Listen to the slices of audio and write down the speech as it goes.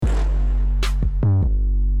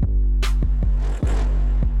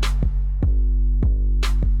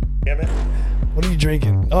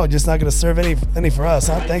drinking? Oh, just not gonna serve any for us,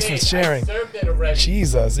 huh? Thanks for sharing. I served it already.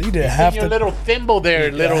 Jesus, you did half Your the little thimble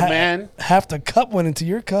there, little man. Half the cup went into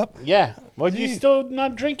your cup. Yeah. Well, you still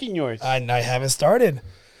not drinking yours. I haven't started.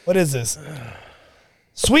 What is this?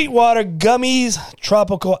 Sweetwater Gummies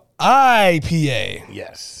Tropical IPA.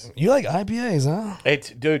 Yes. You like IPAs, huh?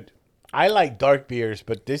 Dude, I like dark beers,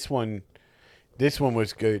 but this one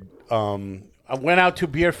was good. I went out to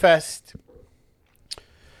Beer Fest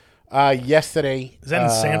yesterday. Is that in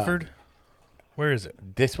Sanford? Where is it?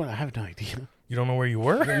 This one, I have no idea. You don't know where you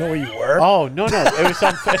were? You know where you were? Oh no, it was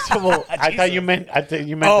some festival. I thought you meant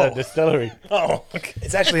the distillery. Oh, okay.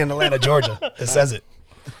 It's actually in Atlanta, Georgia. It says it.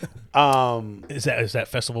 Is that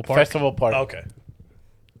Festival Park? Festival Park. Okay.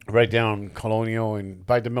 Right down Colonial and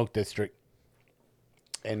by the Milk District.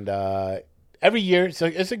 And every year,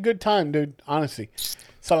 it's a good time, dude. Honestly,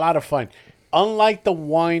 it's a lot of fun. Unlike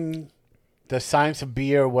the Science of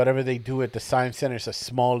Beer, whatever they do at the Science Center, it's a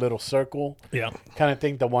small little circle. Yeah. Kind of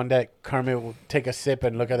thing. The one that Kermit will take a sip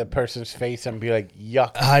and look at the person's face and be like,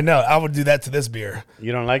 yuck. I know. I would do that to this beer.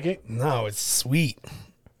 You don't like it? No, it's sweet.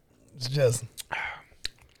 It's just...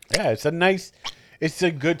 Yeah, it's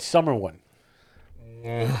a good summer one.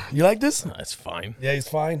 You like this? That's fine. Yeah, he's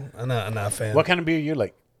fine. I'm not a fan. What kind of beer you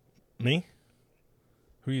like? Me?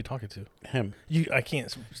 Who are you talking to? Him. I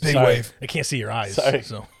can't. Big sorry, wave. I can't see your eyes. Sorry.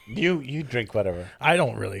 So You drink whatever. I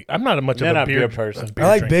don't really. I'm not much You're of a not beer person. beer I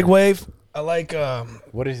like drinker. Big Wave. I like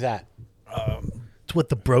What is that? It's what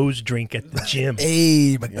the bros drink at the gym.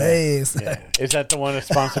 Hey, McBays. Yeah. Is that the one that's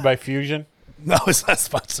sponsored by Fusion? No, it's not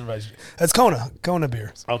sponsored by. That's Kona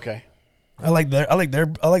beers. Okay. I like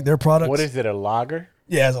their products. What is it? A lager?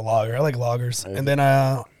 Yeah, as a lager. I like lagers. And then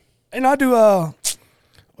I do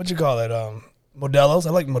what you call it? Modelos.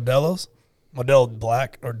 I like Modelos. Modelo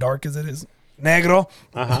Black or Dark as it is. Negro.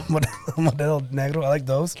 Modelo Negro. I like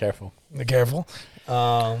those. Careful. Be careful.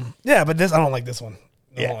 Yeah, but I don't like this one.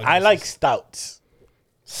 I like stouts.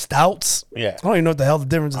 Stouts. Yeah. I don't even know what the hell the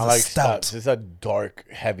difference is. I of like stouts. stouts. It's a dark,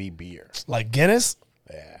 heavy beer. Like Guinness.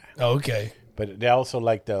 Yeah. Oh, okay. But they also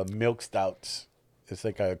like the milk stouts. It's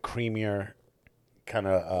like a creamier kind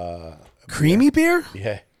of Creamy beer.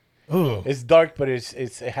 yeah. Ooh. It's dark, but it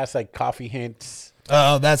has like coffee hints,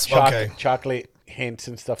 Oh, that's okay. chocolate hints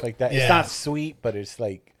and stuff like that. Yeah. It's not sweet, but it's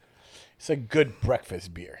a good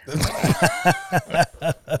breakfast beer.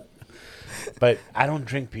 But I don't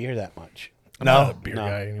drink beer that much. I'm not No. a beer No.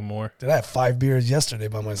 guy anymore. Did I have 5 beers yesterday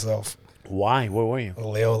by myself? Why? Where were you? A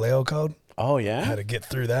Leo code. Oh I had yeah. to get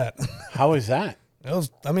through that. How is that? It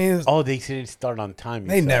was. I mean, Oh, they didn't start on time. you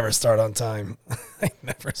they said. never start on time. They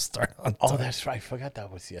never start on Oh, time. that's right. I forgot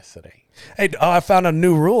that was yesterday. Hey, I found a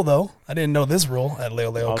new rule though. I didn't know this rule at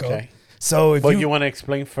Leo code. Okay. So if But you you want to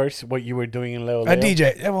explain first what you were doing in Leo? I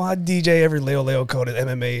DJ. Yeah, well, I DJ every Leo code at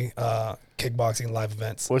MMA, kickboxing live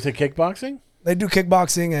events. Was it kickboxing? They do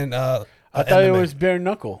kickboxing and I thought it MMA. was bare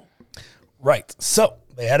knuckle. Right. So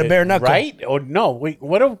they had a bare knuckle. Right? Or no? Wait.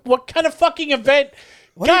 What kind of fucking event?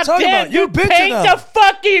 What are you God talking damn! about? You You've been to paint them. the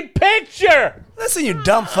fucking picture. Listen, you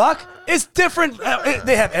dumb fuck. It's different.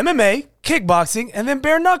 They have MMA, kickboxing, and then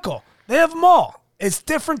bare knuckle. They have them all. It's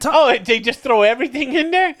different times. Oh, they just throw everything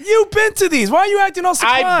in there. You've been to these. Why are you acting all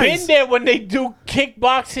surprised? I've been there when they do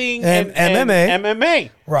kickboxing And MMA.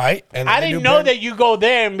 MMA. Right. And I they didn't do know bare- that you go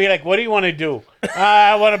there and be like, "What do you want to do?"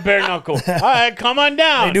 I want a bare knuckle. All right, come on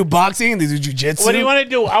down. They do boxing. They do jujitsu. What do you want to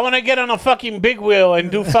do? I want to get on a fucking big wheel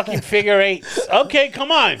and do fucking figure eights. Okay,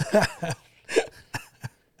 come on.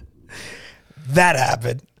 That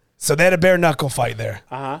happened. So they had a bare knuckle fight there.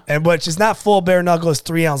 And which is not full bare knuckle, it's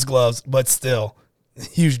 3-ounce gloves, but still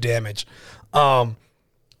huge damage.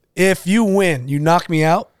 If you win, you knock me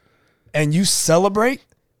out, and you celebrate,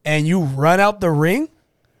 and you run out the ring,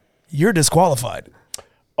 you're disqualified.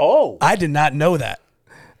 Oh, I did not know that.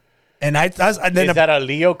 And then is that a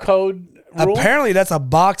Leo code rule? apparently that's a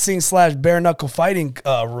boxing / bare knuckle fighting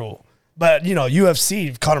rule. But, you know,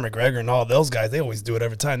 UFC, Conor McGregor and all those guys, they always do it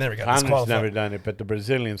every time. They never got Connor's disqualified. never done it, but the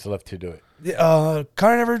Brazilians love to do it.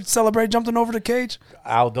 Conor never celebrate jumping over the cage?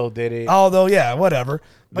 Aldo did it. Although, yeah, whatever.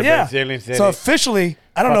 But The yeah, Brazilians did so it. officially,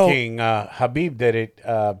 I don't know. Fucking Habib did it,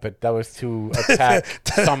 but that was to attack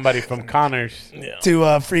somebody from Connor's. To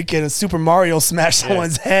freaking Super Mario smash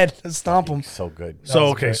someone's head and stomp them. So good. So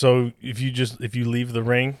was okay, great. so if you leave the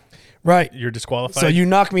ring, Right. you're disqualified. So you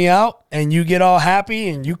knock me out and you get all happy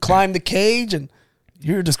and you climb the cage and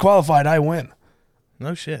you're disqualified. I win.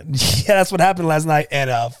 no shit. Yeah, that's what happened last night. And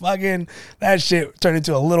fucking that shit turned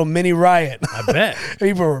into a little mini riot. I bet.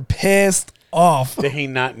 People were pissed off. Did he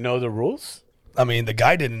not know the rules? I mean, the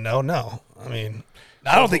guy didn't know. No. I mean,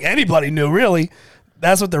 I don't think anybody knew, really.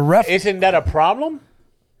 That's what the ref... Isn't that a problem?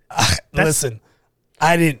 Listen,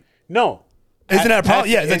 I didn't. No. Isn't that a problem?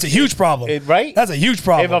 Yeah, that's a huge problem. Right? That's a huge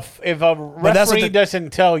problem. If a referee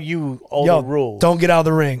doesn't tell you all the rules. Don't get out of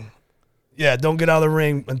the ring. Yeah, don't get out of the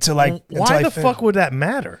ring until I. Why the fuck would that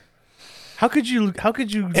matter? How could you?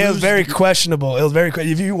 It was very questionable. It was very.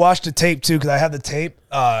 If you watch the tape too, because I have the tape.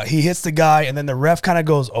 He hits the guy, and then the ref kind of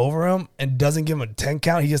goes over him and doesn't give him a 10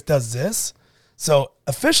 count. He just does this. So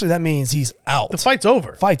officially, that means he's out. The fight's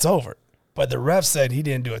over. Fight's over. But the ref said he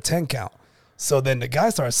didn't do a 10 count. So then the guy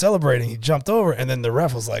started celebrating. He jumped over, and then the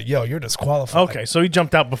ref was like, "Yo, you're disqualified." Okay, so he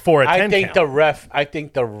jumped out before a 10 count. I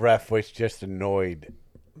think the ref was just annoyed.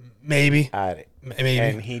 Maybe at it. Maybe.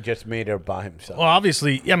 And he just made her by himself. Well,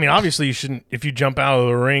 obviously you shouldn't. If you jump out of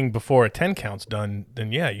the ring before a 10 count's done,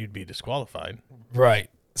 then yeah, you'd be disqualified. Right.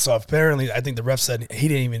 So apparently, I think the ref said he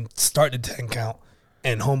didn't even start the 10 count,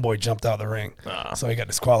 and homeboy jumped out of the ring, so he got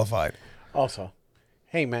disqualified. Also,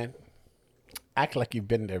 hey man, act like you've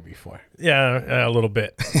been there before. Yeah, a little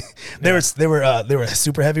bit. They were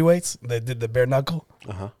super heavyweights. They did the bare knuckle.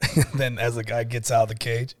 Then as the guy gets out of the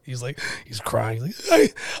cage, he's crying. He's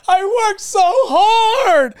like, I worked so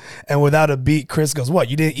hard. And without a beat, Chris goes, "What?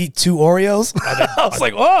 You didn't eat 2 Oreos?" I was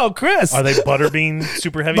like, "Oh, Chris." Are they butterbean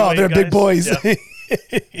super heavyweight? No, they're guys? big boys.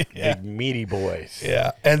 Yeah. Big meaty boys.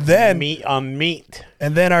 Yeah. And then meat on meat.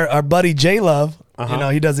 And then our buddy J Love,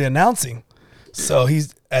 he does the announcing. So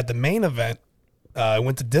he's at the main event.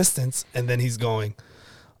 Went the distance, and then he's going,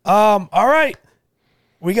 all right,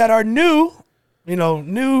 we got our new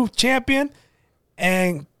champion,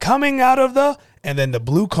 and coming out of and then the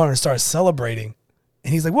blue corner starts celebrating,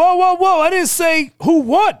 and he's like, whoa, I didn't say who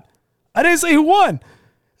won.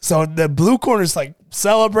 So the blue corner's like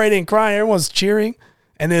celebrating, crying, everyone's cheering,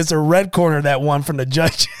 and there's a red corner that won from the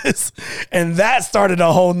judges, and that started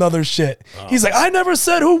a whole nother shit. He's like, I never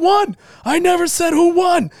said who won.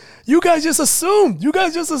 You guys just assumed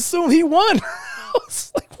he won. I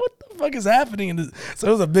was like, what the fuck is happening? So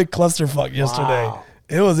it was a big clusterfuck yesterday. Wow.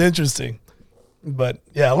 It was interesting. But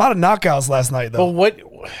yeah, a lot of knockouts last night though. But what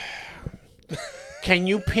can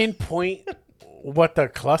you pinpoint what the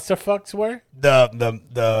clusterfucks were?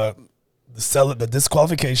 The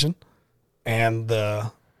disqualification and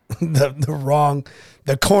the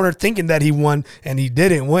corner thinking that he won and he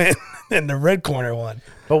didn't win, and the red corner won.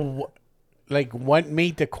 But what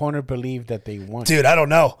made the corner believe that they won? Dude, I don't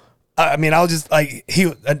know. I mean, I was just like,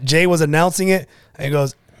 Jay was announcing it, and he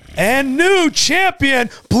goes, "And new champion."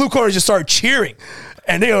 Blue corner just started cheering,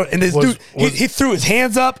 and he threw his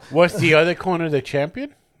hands up. Was the other corner the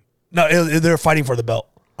champion? No, they were fighting for the belt.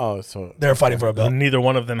 Oh, so they were fighting for a belt. Neither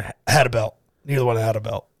one of them had a belt. Neither one had a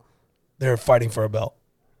belt. They were fighting for a belt.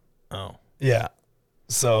 Oh, yeah.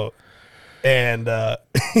 So, and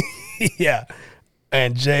yeah.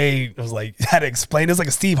 And Jay was like, had to explain. It was like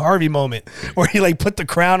a Steve Harvey moment where he like put the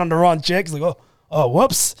crown on the wrong chick. He's like, oh,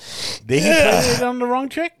 whoops. Did he put it on the wrong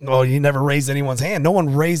chick? Well, he never raised anyone's hand. No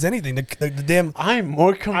one raised anything. The damn. I'm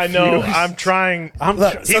more confused. I know. I'm trying.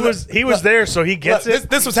 He was there, so he gets it.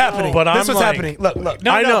 This was happening. But this was happening. Look.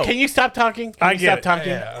 No, I know. Can you stop talking? Stop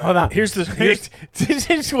talking? Yeah. Hold on. Here's this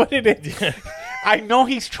is what it is. I know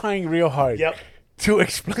he's trying real hard to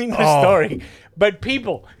explain the story, but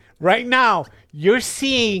people, right now, you're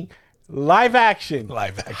seeing live action.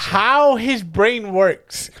 How his brain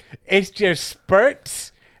works. It's just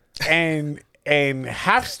spurts and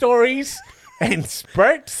half stories and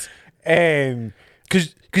spurts and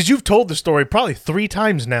because you've told the story probably 3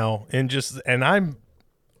 times now, and I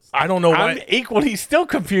don't know why. I'm equally still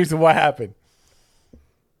confused with what happened.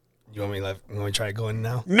 You want me to try to go in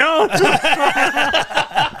now? No.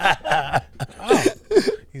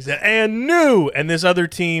 He said, "And new," and this other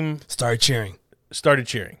team started cheering.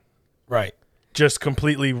 Right. Just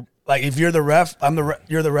completely. Like if you're the ref,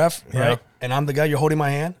 you're the ref, right? And I'm the guy, you're holding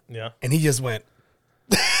my hand. Yeah. And he just went.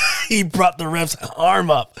 He brought the ref's arm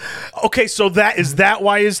up. Okay, so is that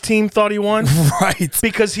why his team thought he won? Right.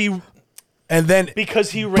 Because he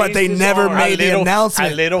raised but they never made the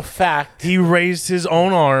announcement. A little fact. He raised his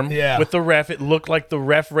own arm with the ref. It looked like the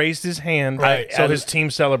ref raised his hand. Right. So his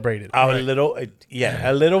team celebrated. A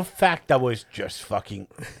little fact that was just fucking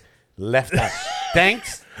left out.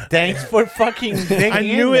 Thanks for fucking digging I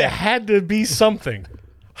knew in it had to be something.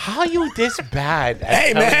 How are you this bad at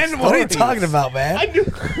Hey, man, stories? what are you talking about, man?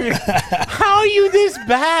 How are you this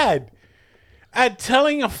bad at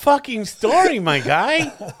telling a fucking story, my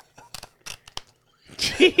guy?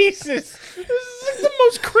 Jesus. This is like the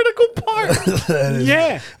most critical part.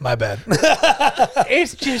 Yeah. My bad.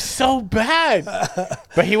 It's just so bad.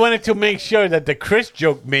 But he wanted to make sure that the Chris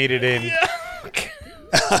joke made it in.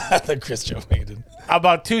 The Chris joke made it.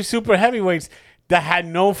 About 2 super heavyweights that had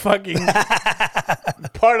no fucking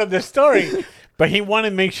part of the story. But he wanted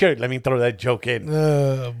to make sure. Let me throw that joke in.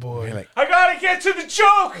 Oh boy. Like, I gotta get to the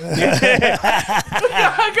joke.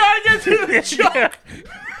 I gotta get to the joke.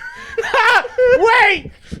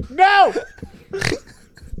 wait, no.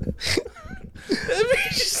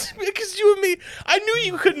 Because you and me, I knew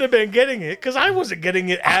you couldn't have been getting it because I wasn't getting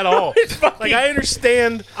it at all. Like I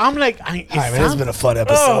understand. I'm like, All right, man, it's been a fun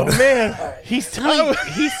episode. Oh man, he's telling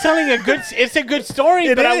a good. It's a good story,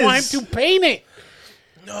 It but I want is. him to paint it.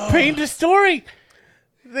 Paint the story.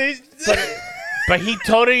 But he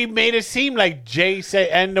totally made it seem like Jay said,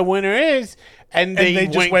 and the winner is, and they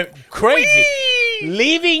just went crazy, "Whee!"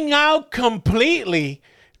 leaving out completely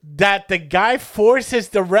that the guy forces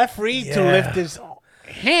the referee to Yeah. lift his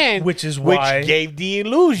hand, Which is why- which gave the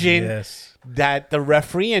illusion Yes. that the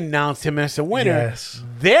referee announced him as the winner, Yes.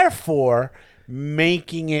 therefore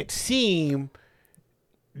making it seem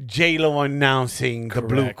J-Lo announcing the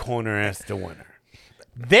blue Correct. corner as the winner.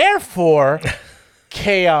 Therefore,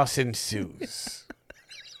 chaos ensues.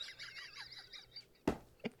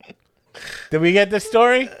 Did we get the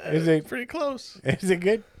story? Is it Pretty close. is it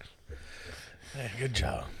good? Hey, good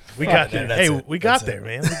job. We got there. that's Hey, it. we got That's there, it.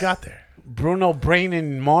 man. We got there. Bruno Brain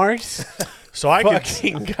and Mars? So I could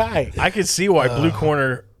Fucking guy. I could see why Blue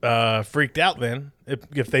Corner freaked out then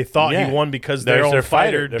if they thought Yeah. he won because There's their own their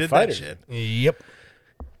fighter fighter. Their did fighters. that shit. Yep.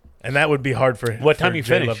 And that would be hard for What time for you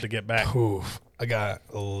J-Love finish? to get back. Oof. I got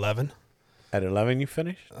 11. At 11 you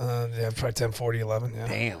finished? Yeah, probably 10:40, 11. Yeah.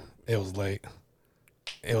 Damn. It was late.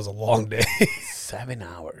 It was a long day. 7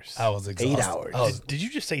 hours. I was exhausted. 8 hours. I was Did you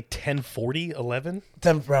just say 10:40, 11?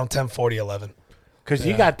 around 10:40, 11. Because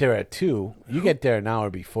you got there at 2. You get there an hour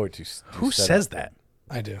before to Who set says up. that?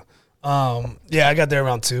 I do. Yeah, I got there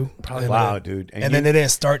around 2. And Wow, then- dude. And then they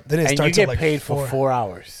didn't start. They didn't and start you till get like paid for 4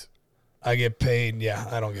 hours. I get paid. Yeah,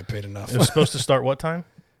 I don't get paid enough. It was supposed to start what time?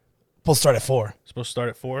 We'll start at 4. Supposed to start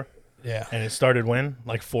at 4? Yeah, And it started when?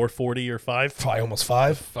 Like 4:40 or 5? probably almost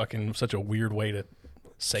 5. Fucking such a weird way to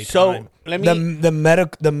say So time. let me.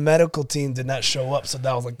 The medical team did not show up, so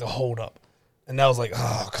that was like the hold up, and that was like,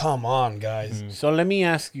 oh come on, guys. So let me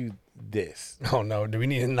ask you this. Oh no, do we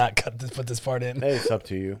need to not put this part in? It's up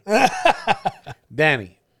to you,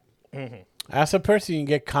 Danny. As a person, you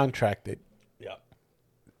get contracted Yeah.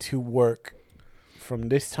 to work from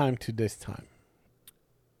this time to this time.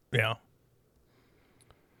 Yeah.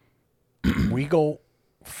 We go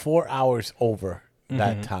 4 hours over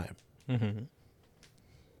that time.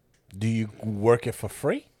 Do you work it for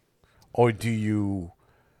free, or do you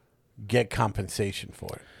get compensation for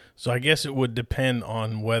it? So I guess it would depend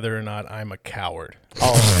on whether or not I'm a coward.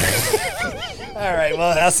 All right,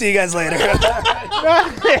 well, I'll see you guys later.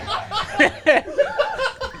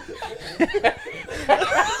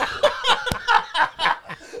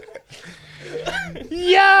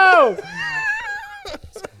 Yo,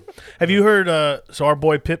 Have you heard? So our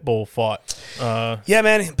boy Pitbull fought. Yeah,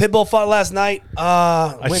 man, Pitbull fought last night.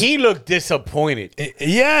 he looked disappointed.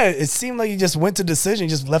 It seemed like he just went to decision,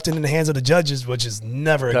 just left it in the hands of the judges, which is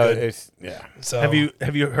never So good. it's yeah. So Have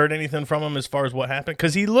you heard anything from him as far as what happened?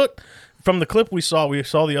 Because he looked from the clip we saw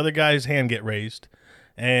the other guy's hand get raised,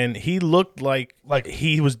 and he looked like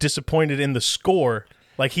he was disappointed in the score.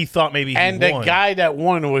 Like he thought maybe he And the won. guy that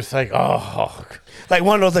won was like, oh, like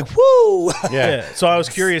one of those, like, woo. Yeah. So I was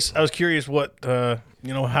curious. What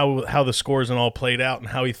how the scores and all played out, and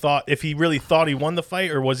how he thought, if he really thought he won the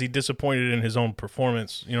fight, or was he disappointed in his own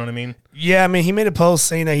performance? You know what I mean? Yeah, I mean, he made a post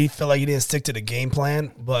saying that he felt like he didn't stick to the game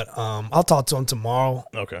plan, but I'll talk to him tomorrow.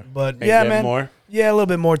 Okay. But Hey, yeah, get man, more? yeah, a little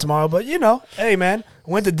bit more tomorrow. But hey, man,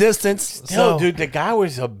 went the distance. yo, so dude, the guy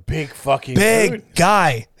was a big fucking big dude.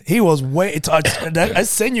 guy. He was I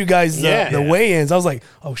sent you guys the weigh-ins. I was like,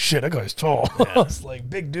 oh shit, that guy's tall. I was like,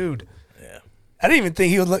 big dude. Yeah. I didn't even think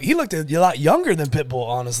he looked a lot younger than Pitbull,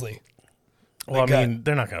 honestly. Well, That I guy- mean,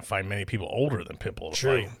 they're not going to find many people older than Pitbull to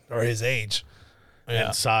True, fight, or his age. Yeah,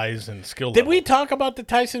 and size and skill. Did level. we talk about the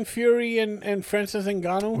Tyson Fury and Francis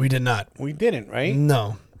Ngannou? we did not. We didn't, right?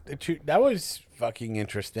 No, That was fucking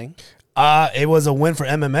interesting. it was a win for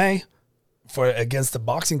MMA, against the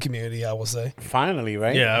boxing community, I will say. Finally,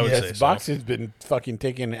 right? Yeah, I would Yes, say so. boxing's been fucking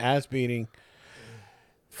taking an ass beating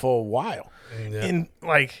for a while. Yeah.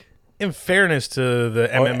 In fairness to the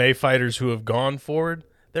MMA fighters who have gone forward,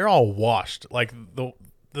 they're all washed. Like the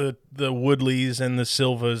Woodleys and the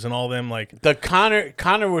Silvas and all them. Like The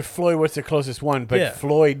Connor with Floyd was the closest one, but Yeah.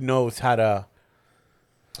 Floyd knows how to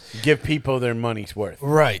give people their money's worth.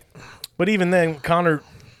 Right. but even then, Connor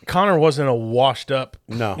wasn't a washed up.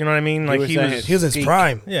 No. You know what I mean? Like was he at was. his He was in his peak.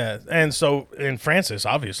 prime. Yeah, and Francis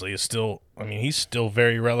obviously is still. I mean, he's still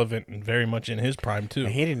very relevant and very much in his prime too.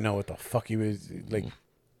 And he didn't know what the fuck he was like.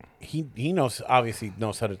 He obviously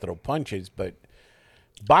knows how to throw punches, but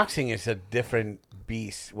boxing is a different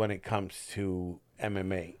beast when it comes to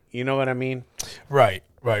MMA. You know what I mean? Right.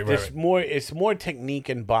 There's more. It's more technique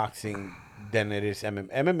in boxing than it is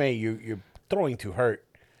MMA. MMA, you're throwing to hurt.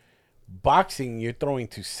 Boxing, you're throwing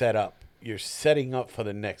to set up. You're setting up for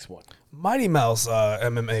the next one. Mighty Mouse,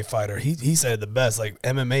 MMA fighter, he said it the best. Like,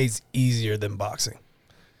 MMA's easier than boxing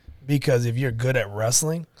because if you're good at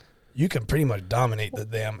wrestling, you can pretty much dominate the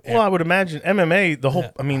damn. Well, I would imagine MMA, the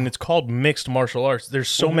whole, I mean, it's called mixed martial arts. There's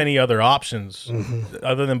so many other options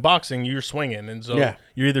other than boxing. You're swinging, and so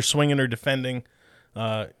you're either swinging or defending.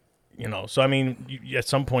 You know, so I mean, at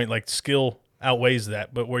some point, like, skill outweighs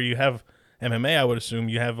that. But where you have MMA, I would assume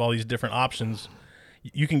you have all these different options.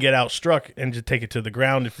 You can get outstruck and just take it to the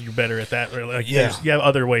ground if you're better at that. Or like, you have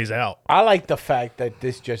other ways out. I like the fact that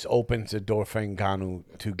this just opens the door for Ngannou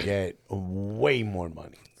to get way more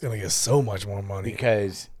money. He's going to get so much more money.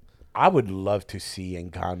 Because I would love to see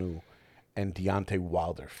Ngannou and Deontay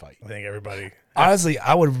Wilder fight. I think everybody. Honestly,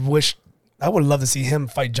 I would love to see him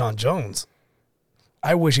fight John Jones.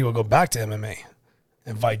 I wish he would go back to MMA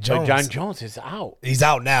and fight Jones. But John Jones is out. He's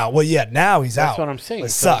out now. Well, yeah, now he's out. That's what I'm saying. It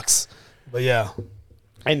sucks. But yeah.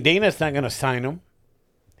 And Dana's not going to sign him.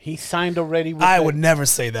 He signed already. I would never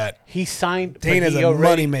say that. He signed. Dana's a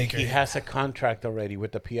money maker. He has a contract already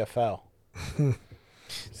with the PFL.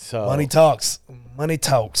 So money talks. Money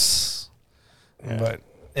talks. Yeah. But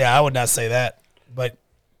yeah, I would not say that. But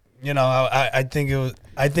you know, I think it was.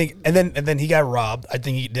 I think, and then he got robbed. I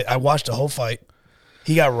think he did. I watched the whole fight.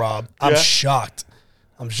 He got robbed. I'm shocked.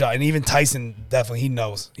 And even Tyson definitely he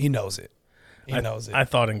knows it. He knows it. I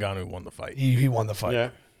thought Ngannou won the fight. He won the fight.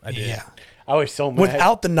 Yeah, I did. Yeah. I was so mad.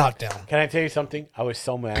 Without the knockdown. Can I tell you something? I was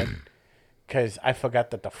so mad because I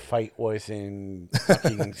forgot that the fight was in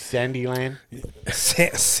fucking Sandyland.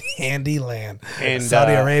 Sandyland. And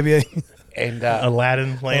Saudi Arabia. And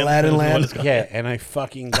Aladdin Land. Aladdin Land. Yeah, and I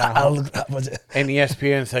fucking got home. And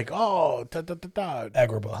ESPN's like,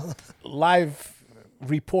 Agrabah. Live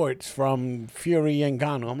reports from Fury and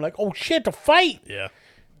Ngannou. I'm like, oh shit, the fight. Yeah.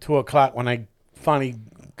 2:00 when I finally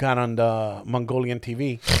got on the Mongolian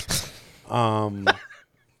TV. I'm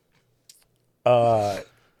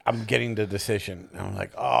getting the decision. And I'm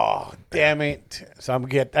like, oh damn it! So I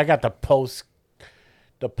got the post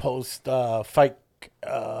fight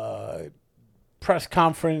press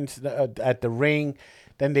conference at the ring.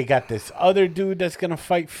 Then they got this other dude that's gonna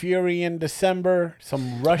fight Fury in December.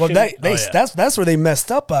 Some Russian. Well, that's where they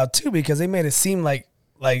messed up too, because they made it seem like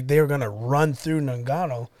they were gonna run through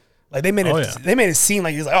Ngannou. Like they made it seem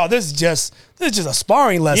like he's like, oh, this is just a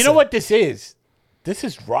sparring lesson. You know what this is? This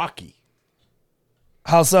is Rocky.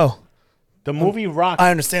 How so? The movie Rocky.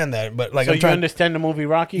 I understand that, but like, so you understand the movie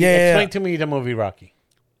Rocky? Yeah. Explain to me the movie Rocky.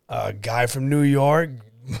 A guy from New York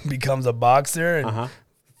becomes a boxer, and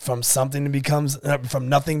from something becomes from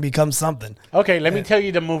nothing becomes something. Okay, let me tell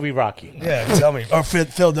you the movie Rocky. Yeah, tell me. Or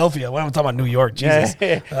Philadelphia. When I'm talking about New York, Jesus.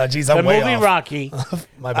 I'm way movie off. Rocky.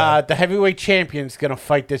 My bad. The heavyweight champion's gonna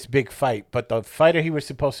fight this big fight, but the fighter he was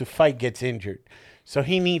supposed to fight gets injured, so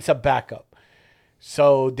he needs a backup.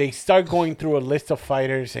 So they start going through a list of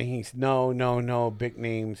fighters, and he's no, big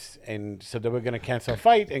names, and so they were gonna cancel a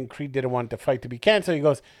fight, and Creed didn't want the fight to be canceled. He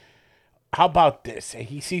goes, "How about this?" And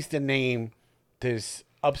he sees the name, this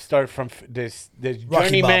upstart from this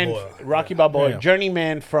journeyman, Rocky Balboa,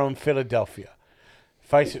 journeyman from Philadelphia.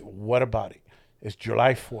 Fights. What about it? It's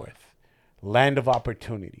July 4th, land of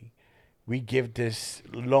opportunity. We give this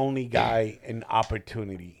lonely guy an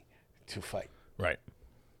opportunity to fight. Right.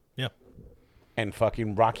 Yeah. And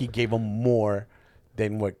fucking Rocky gave him more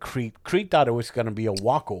than what Creed thought it was going to be a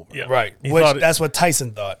walkover. Yeah. Right. That's what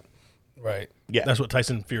Tyson thought. Right. Yeah. That's what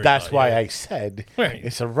Tyson Fury That's thought, why I said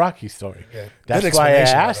it's a Rocky story. Yeah. That's why I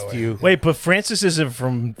asked you. Wait, but Francis isn't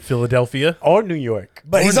from Philadelphia or New York.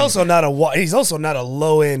 But he's also not a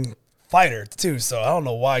low end fighter too. So I don't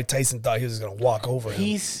know why Tyson thought he was going to walk over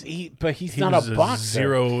him. But he's not a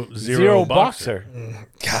boxer. Zero boxer.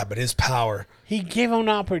 God, but his power. He gave him an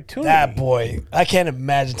opportunity. That boy, I can't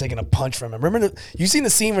imagine taking a punch from him. Remember, you seen the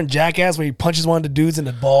scene from Jackass where he punches one of the dudes in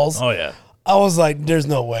the balls? Oh yeah. I was like, there's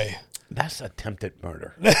no way. That's attempted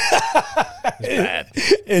murder. It's bad.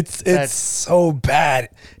 It's so bad.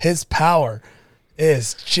 His power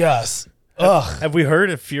is just Have we heard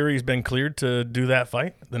if Fury's been cleared to do that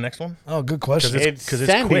fight, the next one? Oh, good question. It's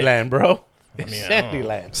Sandyland, bro. It's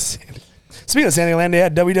Sandyland. Speaking of Sandyland, they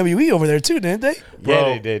had WWE over there too, didn't they? Yeah,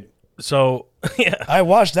 they did. So, yeah. I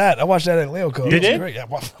watched that. I watched that at Leoco. Did you? Great. Yeah,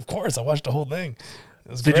 of course. I watched the whole thing.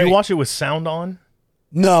 It was Did great. you watch it with sound on?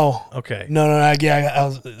 No. Okay. No. I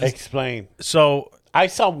was. Explain. So, I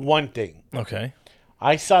saw one thing. Okay.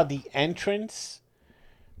 I saw the entrance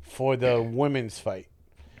for the women's fight.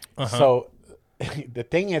 So the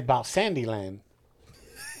thing about Sandyland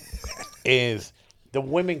is the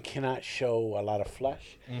women cannot show a lot of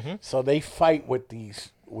flesh. So they fight with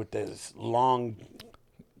this long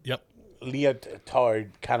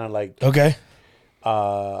leotard, kind of like Okay.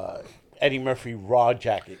 Eddie Murphy Raw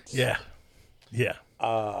jackets. Yeah.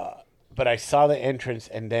 But I saw the entrance,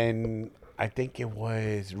 and then I think it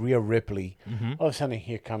was Rhea Ripley. All of a sudden,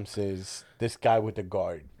 here comes this guy with the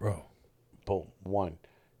guard. Bro. Boom. 1,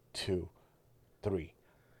 2, 3,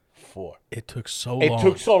 4. It took so It long.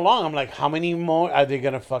 took so long. I'm like, how many more are they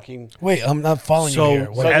gonna fucking? Wait, I'm not following you here.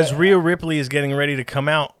 So as Rhea Ripley is getting ready to come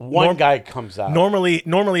out, One guy comes out.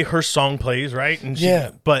 normally her song plays, right? And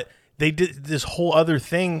but they did this whole other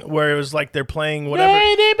thing where it was like they're playing whatever.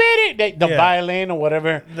 The violin or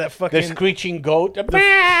whatever. That fucking the screeching goat. Really?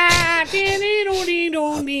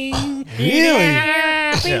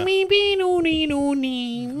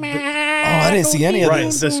 Oh, I didn't see any of right,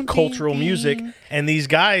 this. this cultural music, and these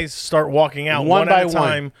guys start walking out One one by at a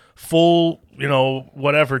time, full,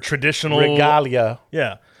 whatever traditional Regalia.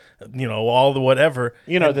 Yeah, all the whatever.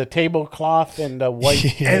 The tablecloth and the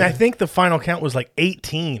white. And I think the final count was like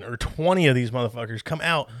 18 or 20 of these motherfuckers come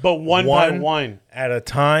out, But one by one at a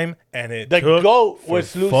time, and the goat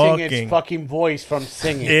was losing its fucking fucking voice from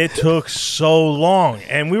singing. It took so long,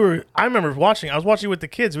 and I remember watching. I was watching with the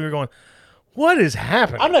kids. We were going, "What is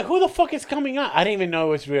happening?" I'm like, who the fuck is coming out? I didn't even know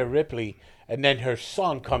it was Rhea Ripley. And then her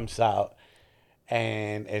song comes out,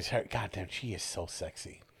 and it's her. Goddamn, she is so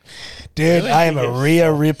sexy. Dude, I am a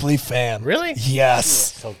Rhea Ripley fan. Really? Yes.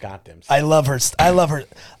 So goddamn sexy. I love her. I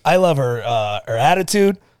love her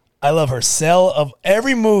attitude. I love her sell of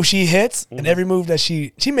every move she hits and every move that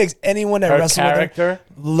she makes anyone that Her wrestles with character? her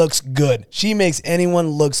looks good. She makes anyone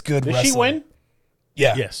looks good Did wrestling. she win?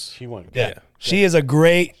 Yeah. Yes. She won. Yeah. She is a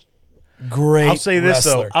great I'll say this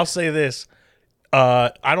wrestler. though. I'll say this.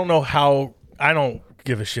 I don't know how. I don't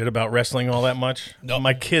give a shit about wrestling all that much. No,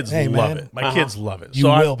 my kids Hey, love man. it. My kids love it. You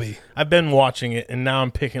will be. I've been watching it, and now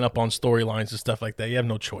I'm picking up on storylines and stuff like that. You have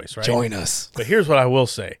no choice, right? Join us. But here's what I will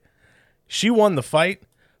say: she won the fight,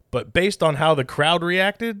 but based on how the crowd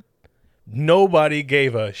reacted, nobody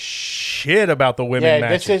gave a shit about the women Yeah,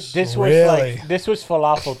 matches. this Really? was this was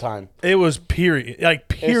falafel time. It was period.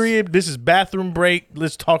 This is bathroom break.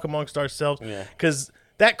 Let's talk amongst ourselves. Yeah. Because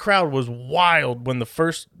that crowd was wild when the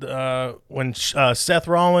first, when Seth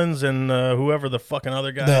Rollins and whoever the fucking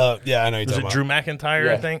other guy, I know you're was talking it about. Drew McIntyre,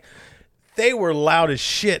 Yeah. I think? They were loud as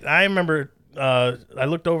shit. I remember I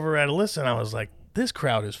looked over at Alyssa and I was like, this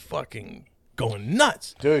crowd is fucking going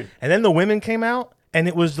nuts. Dude. And then the women came out. And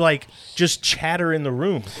it was like just chatter in the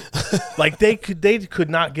room, like they could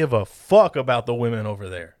not give a fuck about the women over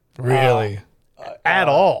there Really? at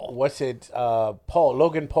all. What's it?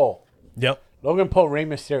 Logan Paul. Yep. Logan Paul, Rey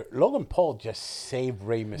Mysterio. Logan Paul just saved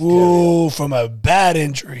Rey Mysterio. Ooh, from a bad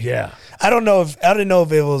injury. Yeah. I didn't know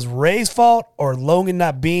if it was Ray's fault or Logan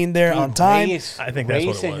not being there on time. I think that's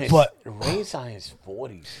what it was. But- Ray's on his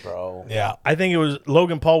 40s, bro. Yeah. I think it was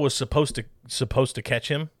Logan Paul was supposed to catch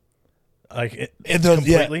him, like It does-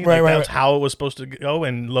 yeah, completely. right, like right, that's right. how it was supposed to go,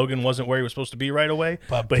 and Logan wasn't where he was supposed to be right away.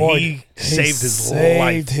 But boy, he saved his saved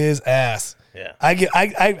life. his ass. Yeah.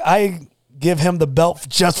 I give him the belt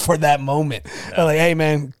just for that moment. I'm like, hey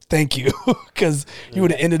man, thank you, because you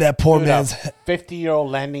would have ended that poor Dude, man's. a 50-year-old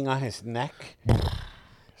landing on his neck.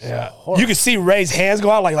 Yeah. You could see Ray's hands go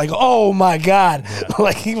out like oh my god,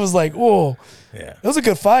 like he was like, whoa. Yeah. It was a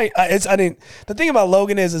good fight. The thing about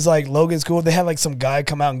Logan is like Logan's cool. They had like some guy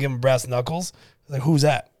come out and give him brass knuckles. Like, who's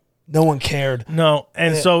that? No one cared. No,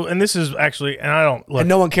 and this is actually, and I don't look. And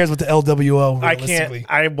no one cares with the LWO. I Realistically.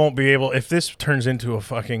 can't. I won't be able. If this turns into a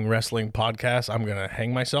fucking wrestling podcast, I'm gonna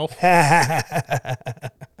hang myself.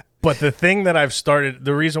 But the thing that I've started,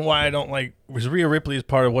 the reason why I don't like, was Rhea Ripley is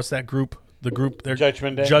part of what's that group? The group, they're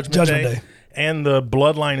Judgment Day. Judgment Day. Day, and the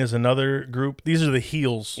Bloodline is another group. These are the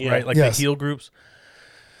heels, right? Like Yes. the heel groups.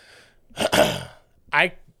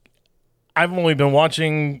 I've only been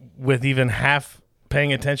watching with even half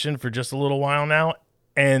paying attention for just a little while now,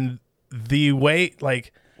 and the ways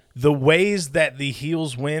that the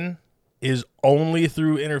heels win is only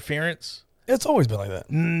through interference. It's always been like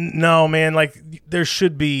that. No, man. Like there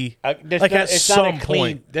should be like at some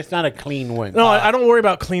point. That's not a clean win. No, I don't worry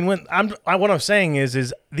about clean win. What I'm saying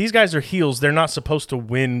is these guys are heels. They're not supposed to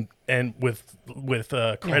win and with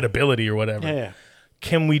credibility or whatever. Yeah.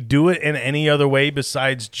 Can we do it in any other way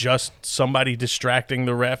besides just somebody distracting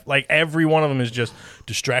the ref? Like every one of them is just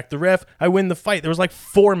distract the ref. I win the fight. There was like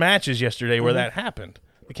 4 matches yesterday where that happened.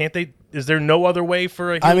 Can't they? Is there no other way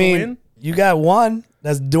for a heel to win? You got one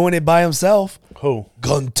that's doing it by himself. Who?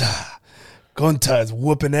 Gunther Gunta is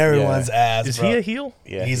whooping everyone's ass. Is bro. he a heel?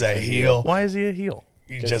 Yeah, He's a heel. Why is he a heel?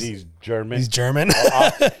 He's German. He's German.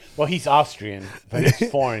 Well, he's Austrian, but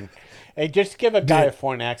he's foreign. And just give a guy a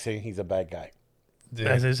foreign accent, he's a bad guy.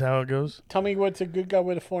 That is how it goes. Tell me what's a good guy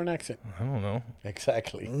with a foreign accent. I don't know.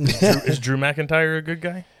 Exactly. Is Drew McIntyre a good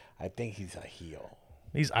guy? I think he's a heel.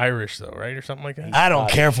 He's Irish though, right, or something like that. I don't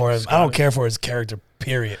care for him. I don't Scottish. care for his character.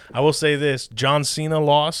 Period. I will say this: John Cena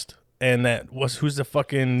lost, and who's the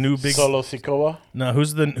fucking new big Solo Sikoa. No,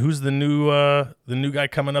 who's the new guy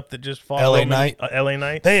coming up that just fought LA Roman? Knight. LA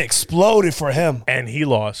Knight, They exploded for him. and he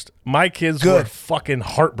lost. My kids Good. were fucking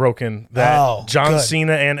heartbroken that Oh, John good.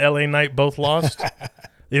 Cena and LA Knight both lost.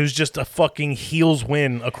 It was just a fucking heels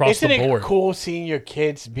win across Isn't the it board. cool seeing your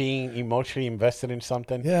kids being emotionally invested in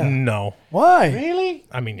something? Yeah. No, Why? Really?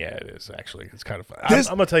 I mean, yeah, it is actually. It's kind of fun. This-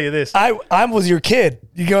 I'm gonna tell you this. I was your kid.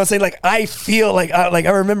 You know what I'm saying? Like I feel like I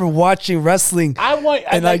remember watching wrestling, I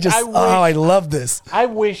love this. I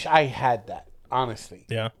wish I had that. Honestly,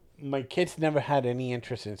 Yeah, my kids never had any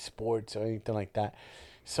interest in sports or anything like that,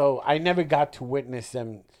 so I never got to witness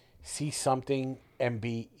them see something and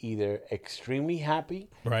be either extremely happy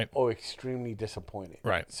Right. or extremely disappointed.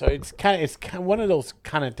 Right. So it's kind of one of those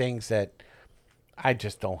kind of things that I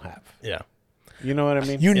just don't have. yeah. You know what I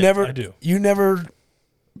mean? You Yeah, never I do. You never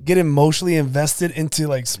get emotionally invested into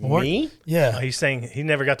like sport. Me? Yeah. He's saying he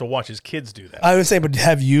never got to watch his kids do that. I would say, but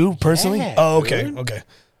have you personally? Yeah, Oh, okay, dude.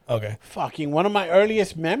 okay. Fucking one of my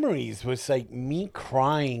earliest memories was like me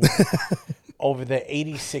crying over the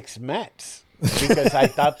 86 Mets because I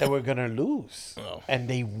thought they were going to lose. Oh. And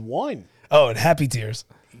they won. Oh, and happy tears.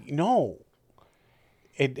 No.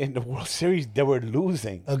 In the World Series, they were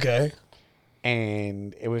losing. Okay.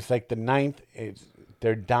 And it was like the ninth.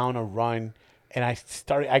 They're down a run. And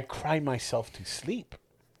I cried myself to sleep.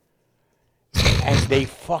 And they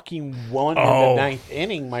fucking won in the ninth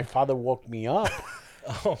inning. My father woke me up.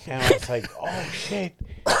 And I was like, oh, shit.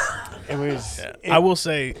 It was... I will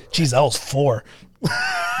say, Jeez, I was 4.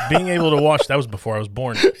 being able to watch that was before I was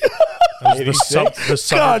born. That was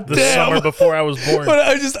God the damn. summer before I was born. But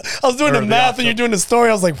I was doing Or the the math off- and you're doing the story.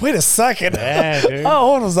 I was like, wait a second. Yeah, dude. How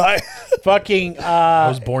old was I? Fucking I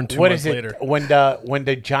was born 2 what months is it? later. When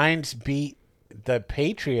the Giants beat the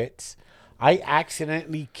Patriots, I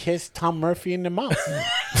accidentally kissed Tom Murphy in the mouth.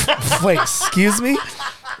 Wait, excuse me?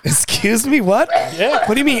 Excuse me, what? Yeah.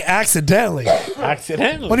 What do you mean accidentally?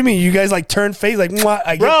 Accidentally. What do you mean? You guys like turn face like, mwah,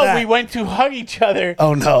 I get Bro, that. we went to hug each other.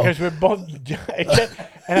 Oh, no. Because we're both,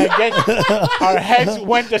 and I guess our heads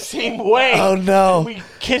went the same way. Oh, no. We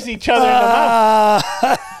kiss each other in the mouth.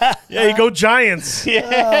 Ah, Yeah, you go Giants.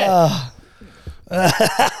 Yeah.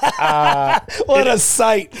 what a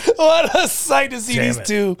sight. What a sight to see Damn these it.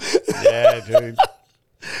 two. Yeah, dude.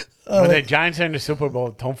 When the Giants are in the Super Bowl,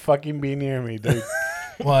 don't fucking be near me, dude.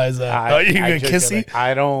 Why is that? Are you going to just kissy?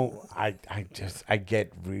 get, I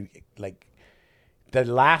get really, like, the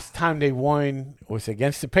last time they won was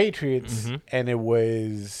against the Patriots, and it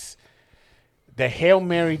was the Hail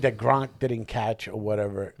Mary that Gronk didn't catch or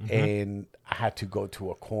whatever, and I had to go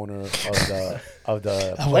to a corner of the I would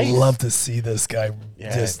place. love to see this guy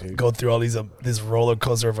Yeah, just dude. go through all this roller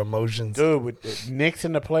coaster of emotions. Dude, with the Knicks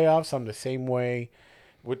in the playoffs, I'm the same way.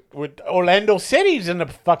 With Orlando City's in the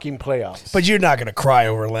fucking playoffs. But you're not going to cry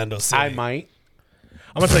over Orlando City. I might.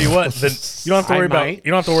 I'm gonna tell you what. You don't have to I worry about. might.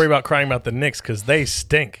 You don't have to worry about crying about the Knicks because they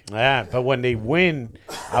stink. Yeah, but when they win,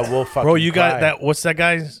 I will fucking Bro, you got cry. that? What's that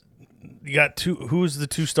guy's? You got two. Who's the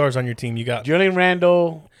 2 stars on your team? You got. Julian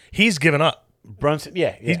Randle, He's given up. Brunson.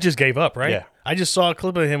 Yeah. He just gave up, right? Yeah. I just saw a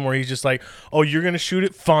clip of him where he's just like, "Oh, you're gonna shoot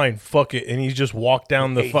it? Fine, fuck it," and he just walked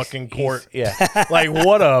down the fucking court. Yeah. Like,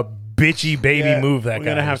 what a bitchy baby Yeah, move that We're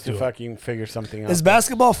guy gonna have was to doing. fucking figure something out. Is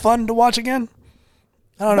basketball fun to watch again?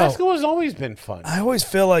 I don't know. Basketball's always been fun. I always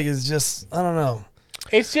feel like it's just, I don't know.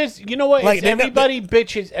 It's just, you know what? Like, It's they- everybody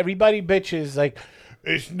bitches like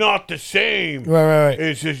it's not the same. Right.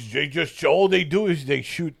 It's just all they do is they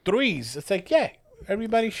shoot threes. It's like, yeah,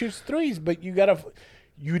 everybody shoots threes, but you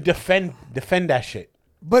defend that shit.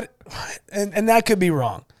 But, and that could be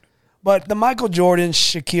wrong. But the Michael Jordan,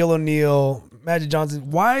 Shaquille O'Neal, Magic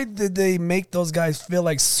Johnson, why did they make those guys feel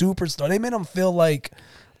like superstars? They made them feel like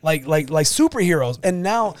superheroes. And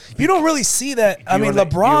now you don't really see that. I mean,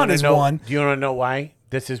 LeBron is one. Do you want to know why?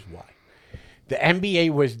 This is why. The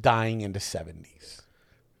NBA was dying in the 70s.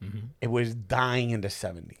 It was dying in the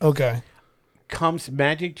 70s. Okay. Comes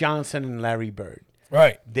Magic Johnson and Larry Bird.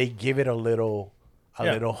 Right. They give it a little,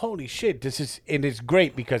 Yeah. holy shit, and it's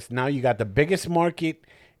great because now you got the biggest market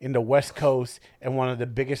in the West Coast and one of the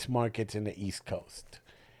biggest markets in the East Coast.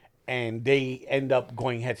 And they end up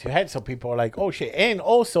going head to head. So people are like, oh shit. And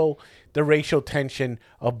also the racial tension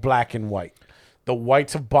of black and white. the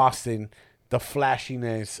whites of Boston, the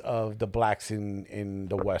flashiness of the blacks in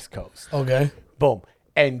the West Coast. Okay. Boom.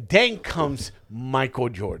 And then comes Michael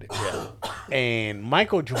Jordan. And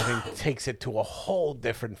Michael Jordan takes it to a whole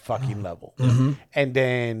different fucking level. And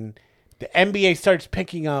then the NBA starts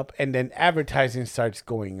picking up, and then advertising starts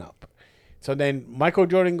going up. So then Michael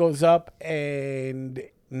Jordan goes up, and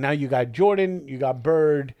now you got Jordan, you got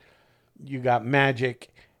Bird, you got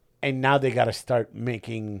Magic, and now they got to start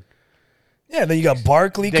making... Yeah, then you got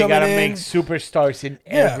Barkley coming in. They got to make superstars in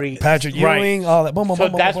every... Patrick Ewing, all that. Boom, boom, So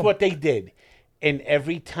boom, that's boom, boom. what they did. In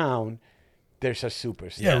every town, there's a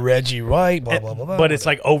superstar. Yeah, Reggie White, blah, blah, blah, blah. But it's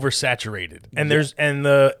like oversaturated. And there's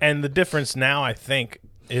the difference now, I think,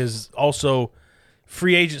 is also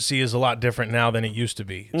free agency is a lot different now than it used to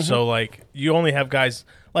be. So like you only have guys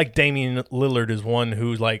like Damian Lillard is one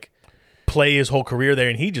who's like play his whole career there,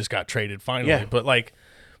 and he just got traded finally. Yeah. But like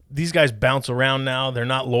these guys bounce around now. They're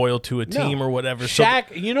not loyal to a team or whatever.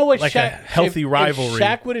 Shaq, you know what? like Shaq, a healthy rivalry. If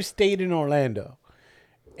Shaq would have stayed in Orlando,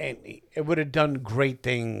 and it would have done great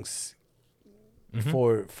things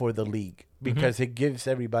for the league because it gives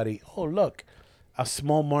everybody, oh look, a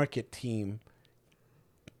small market team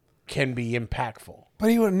can be impactful. But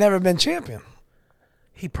he would have never been champion.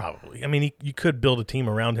 He probably. I mean, you could build a team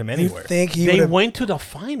around him You anywhere. think he They would have... went to the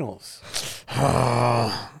finals.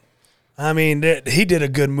 I mean, he did a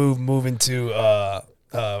good move moving to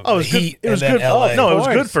it was Heat good. It was and then good. LA. No, it was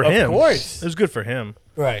Of good for course, him. of course. It was good for him.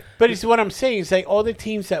 Right. But it's what I'm saying. It's like all the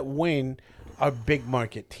teams that win are big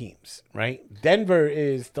market teams, right? Denver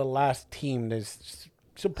is the last team that's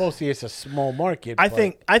supposedly it's a small market. I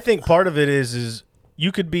but think part of it is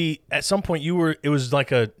you could be at some point it was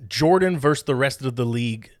like a Jordan versus the rest of the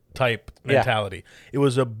league type mentality. It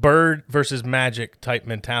was a Bird versus Magic type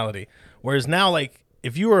mentality. Whereas now, like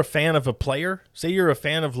if you were a fan of a player, say you're a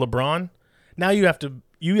fan of LeBron, now you have to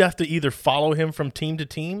either follow him from team to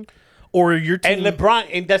team, or your team. And LeBron,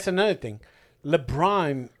 and that's another thing.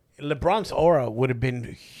 LeBron's aura would have been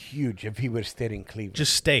huge if he would have stayed in Cleveland.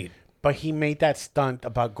 just stayed. But he made that stunt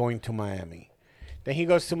about going to Miami. Then he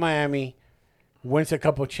goes to Miami, wins a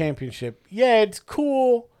couple championship. Yeah, it's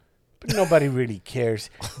cool, but nobody really cares.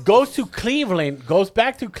 Goes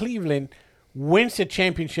back to Cleveland, wins a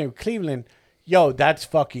championship with Cleveland. Yo, that's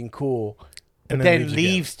fucking cool. But And then then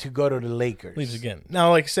leaves to go to the Lakers. Leaves again.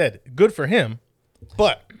 Now, like I said, good for him,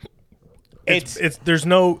 but it's there's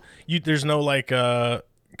no like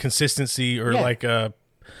consistency or like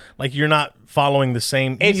you're not following the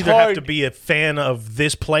same. You It's either have hard- to be a fan of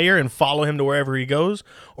this player and follow him to wherever he goes,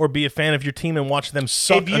 or be a fan of your team and watch them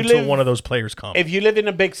suck until one of those players comes. If you live in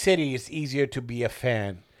a big city, it's easier to be a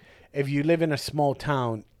fan. If you live in a small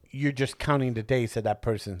town, you're just counting the days that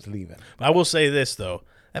person's leaving. I will say this though,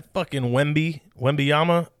 that fucking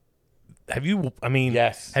Wembanyama.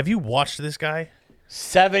 Yes. Have you watched this guy?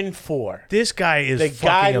 7'4". This guy is The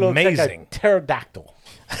guy fucking looks amazing. like a pterodactyl.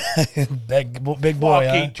 Big boy,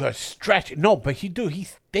 huh? Fucking just stretch. No, but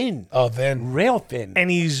he's thin. Oh, then. Real thin. And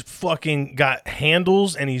he's fucking got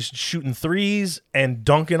handles, and he's shooting threes and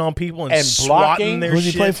dunking on people and, And swatting blocking. their Who's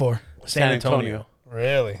he shit. play for? San Antonio.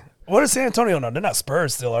 Really? What is San Antonio now? They're not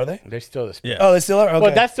Spurs still, are they? They're still the Yeah. Oh, they still are? Okay.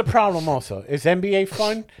 Well, that's the problem also. Is NBA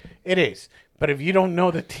fun? It is. But if you don't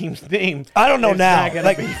know the team's name, I don't know it's now. not gonna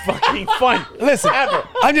Like- be fucking fun. Listen, Ever.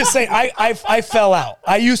 I'm just saying, I fell out.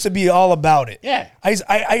 I used to be all about it. Yeah.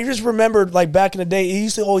 I just remembered, like, back in the day, it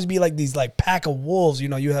used to always be, like, these, like, pack of wolves. You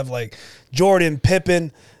know, you have, like, Jordan,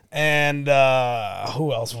 Pippen, and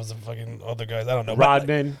who else was the fucking other guys? I don't know.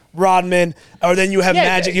 Rodman. Or then you have Yeah,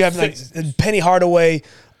 Magic. You have, like, Penny Hardaway,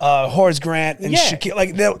 Horace Grant, and Yeah. Shaquille.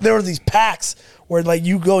 Like, there were these packs where, like,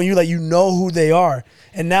 you go and you know who they are.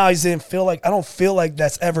 And now I don't feel like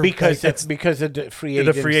that's ever because like, because of the free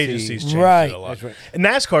agency. The free agency's changed Right. it a lot. That's right. And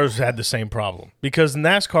NASCAR's had the same problem because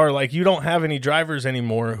NASCAR, like, you don't have any drivers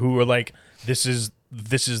anymore who are like, this is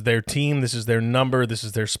their team, this is their number, this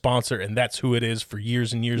is their sponsor, and that's who it is for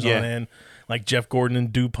years and years Yeah. on end. Like Jeff Gordon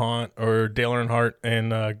and DuPont or Dale Earnhardt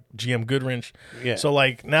and GM Goodwrench. Yeah. So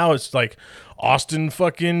like now it's like Austin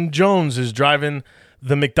fucking Jones is driving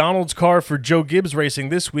the McDonald's car for Joe Gibbs Racing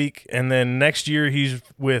this week, and then next year he's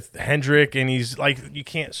with Hendrick, and he's like, you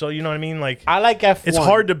can't. So you know what I mean? Like, I like F1. it's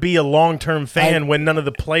hard to be a long-term fan when none of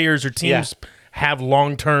the players or teams have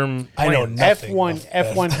long-term plans. I know nothing.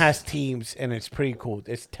 F1 has teams, and it's pretty cool.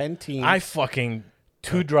 It's 10 teams, I fucking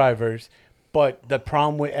 2 drivers. But the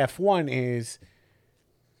problem with F1 is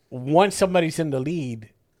once somebody's in the lead,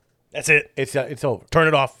 that's it. it's over. Turn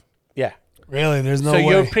it off. Yeah. Really, there's no So way.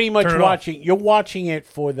 you're pretty much Turn it watching. You're watching it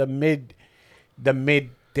for the mid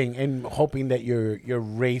thing, and hoping that your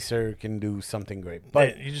racer can do something great.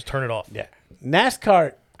 But You just turn it off. yeah,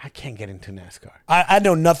 NASCAR I can't get into NASCAR. I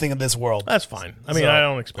know nothing of this world. That's fine. I mean, So- I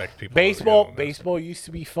don't expect people. Baseball used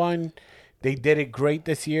to be fun. They did it great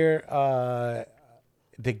this year.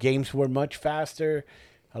 The games were much faster.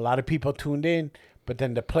 A lot of people tuned in, but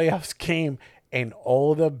then the playoffs came, and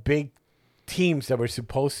all the big teams that were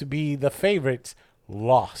supposed to be the favorites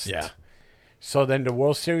lost. Yeah. So then the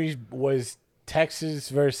World Series was Texas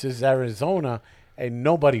versus Arizona, and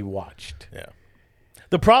nobody watched. Yeah.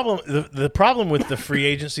 The problem with the free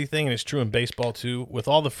agency thing, and it's true in baseball too, with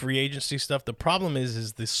all the free agency stuff, the problem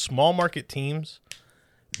is the small market teams,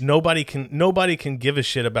 nobody can give a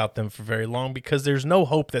shit about them for very long because there's no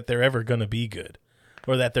hope that they're ever going to be good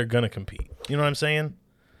or that they're going to compete. You know what I'm saying?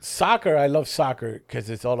 Soccer, I love soccer because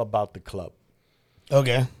it's all about the club.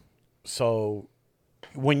 Okay. So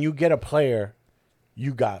when you get a player,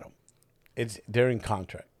 you got them. They're in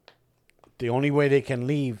contract. The only way they can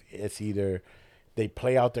leave is either they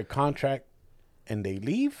play out their contract and they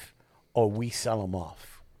leave, or we sell them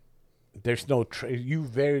off. There's no trade. You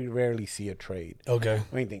very rarely see a trade. Okay.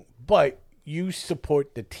 Or anything. But you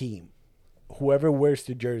support the team. Whoever wears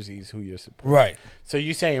the jerseys, who you support. Right. So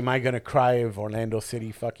you say, am I going to cry if Orlando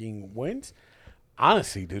City fucking wins?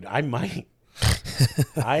 Honestly, dude, I might.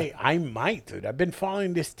 I might, dude. I've been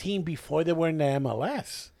following this team before they were in the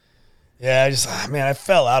MLS. Yeah, I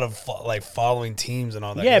fell out of following teams and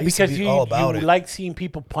all that. Yeah, I used to because be you all about it. like seeing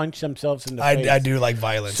people punch themselves in the face. I do like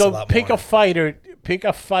violence. a So lot pick more.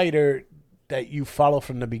 a fighter that you follow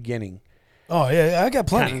from the beginning. Oh yeah, I got Kind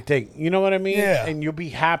plenty. of thing. You know what I mean? Yeah. And you'll be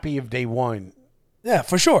happy if they won. Yeah,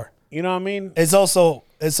 for sure. You know what I mean? It's also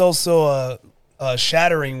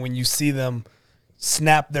shattering when you see them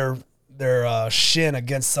snap their shin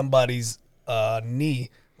against somebody's knee,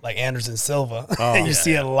 like Anderson Silva, and you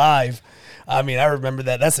see it live. I mean, I remember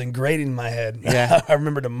that. That's ingrained in my head. Yeah. I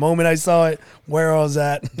remember the moment I saw it, where I was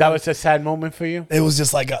at. That was a sad moment for you? It was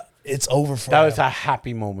just like it's over for That him. was a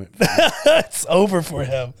happy moment. It's over for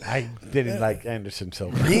him. I didn't like Anderson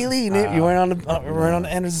Silva. Really? You weren't on the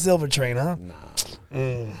Anderson Silva train, huh?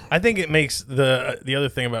 I think it makes the other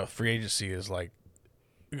thing about free agency is like,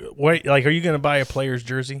 wait, like, are you going to buy a player's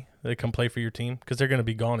jersey that come play for your team? Because they're going to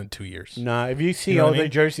be gone in 2 years. Nah, if you see You know all what I the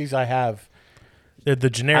mean? jerseys I have, They're the I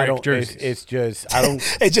generic don't. jerseys. It's just I don't.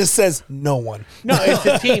 It just says no one. No, it's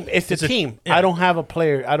the team. It's the It's a- team. yeah. I don't have a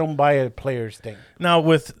player. I don't buy a player's thing. Now,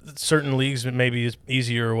 with certain leagues, it maybe it's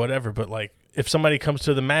easier or whatever, but like if somebody comes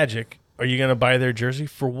to the Magic, are you going to buy their jersey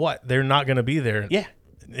for what? They're not going to be there Yeah.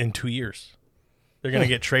 in 2 years. They're going to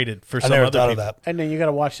get traded for I some never other thought people. of that. And then you got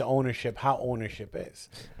to watch the ownership. How ownership is.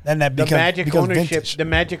 Then that The becomes Magic ownership. vintage. The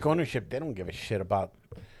Magic ownership. They don't give a shit about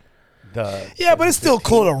the. Yeah, but it's still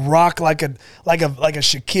cool to rock like a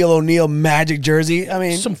Shaquille O'Neal Magic jersey. I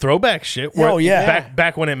mean, Some throwback shit. Oh, yeah.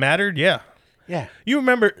 Back when it mattered, yeah. Yeah. You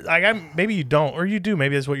remember, like, maybe you don't, or you do.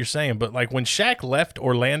 Maybe that's what you're saying. But like when Shaq left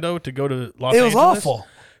Orlando to go to Los it Angeles, was awful.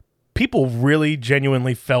 people really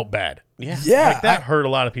genuinely felt bad. Yeah. Yeah, Like, that hurt a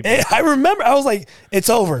lot of people. I remember. I was like, "It's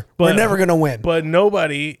over. We're But- never gonna win." But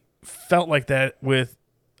nobody felt like that with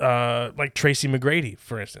like Tracy McGrady,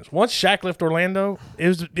 for instance. Once Shaq left Orlando,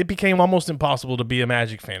 it became almost impossible to be a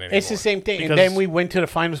Magic fan anymore. It's the same thing. Because- And then we went to the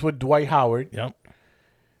finals with Dwight Howard, Yep.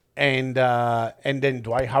 and then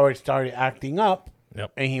Dwight Howard started acting up,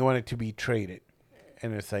 Yep. and he wanted to be traded.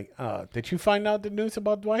 And it's like, did you find out the news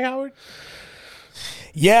about Dwight Howard?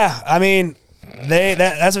 Yeah, I mean,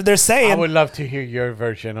 that's what they're saying. I would love to hear your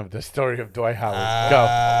version of the story of Dwight Howard. Go.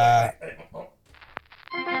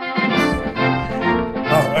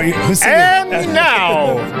 Who's singing? And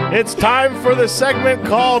now it's time for the segment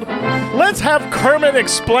called Let's Have Kermit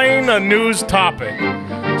Explain a News Topic,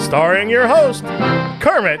 starring your host,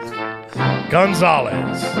 Kermit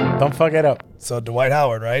Gonzalez. Don't fuck it up. So Dwight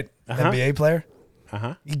Howard, right? NBA player.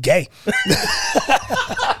 You gay.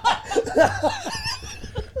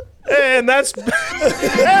 And that's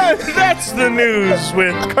the news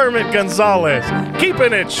with Kermit Gonzalez,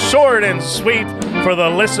 keeping it short and sweet for the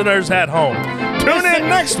listeners at home. Tune in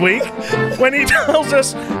next week when he tells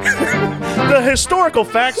us the historical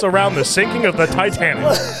facts around the sinking of the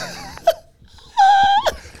Titanic.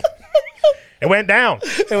 It went down.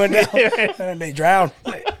 They went down and they drowned.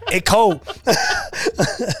 It cold.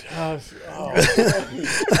 That was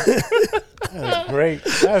great.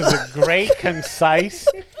 That was a great, concise.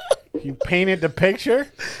 You painted the picture.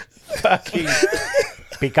 Fucking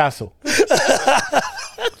Picasso.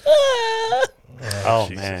 Oh,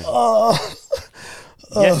 man.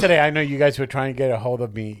 Yesterday, I know you guys were trying to get a hold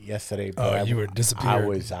of me yesterday, but you were I disappeared.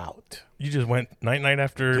 was out. You just went night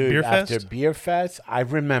after Dude, Beer Fest? after Beer Fest, I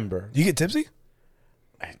remember. Do you get tipsy?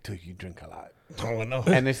 Dude, you drink a lot. Oh no.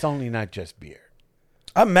 And it's only not just beer.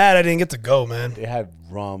 I'm mad I didn't get to go, man. They had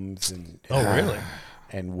rums and really?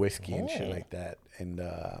 and whiskey and shit like that. And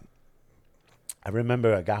I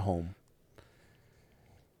remember I got home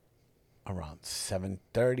around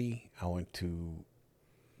 7:30. I went to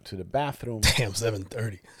the bathroom. Damn,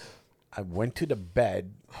 7:30. I went to the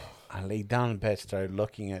bed. I laid down in bed, started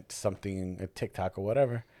looking at something, a TikTok or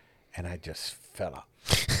whatever, and I just fell out.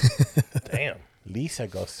 Damn. Lisa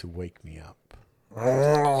goes to wake me up.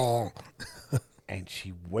 And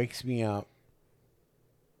she wakes me up,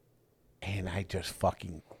 and I just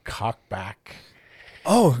fucking cock back.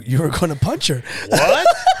 Oh, you were going to punch her. What?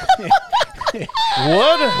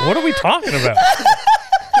 What are we talking about?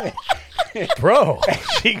 Bro.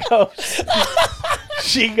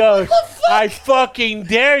 She goes, I fucking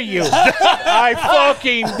dare you. I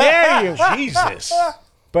fucking dare you. Jesus.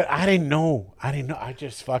 But I didn't know. I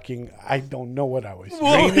just fucking, I don't know what I was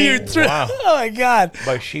Whoa, dreaming. you're Oh, my God.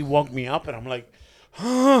 But she woke me up, and I'm like,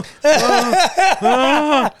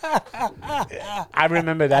 I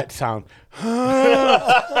remember that sound.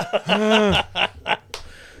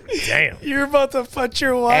 Damn. You're about to punch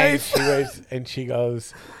your wife. And she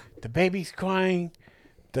goes, the baby's crying.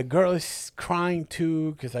 The girl is crying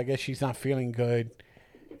too, because I guess she's not feeling good.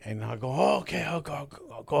 And I go, oh, okay, I'll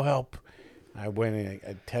go help. I went and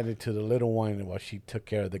attended to the little one while she took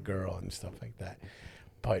care of the girl and stuff like that.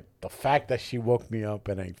 But the fact that she woke me up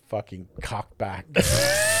and I fucking cocked back,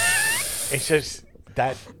 it's just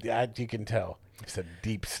that you can tell. It's a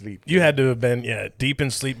deep sleep. You had to have been, deep in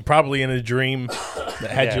sleep, probably in a dream that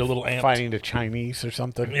had you a little amped. Fighting the Chinese or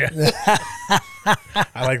something. Yeah.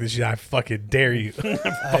 I like this shit. I fucking dare you.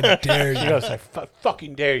 I dare She you. goes, I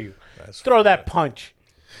fucking dare you. Throw that punch.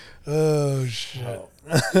 Oh, shit.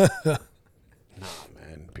 Nah,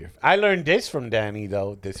 man. I learned this from Danny,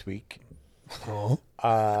 though, this week. Oh.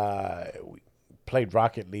 We played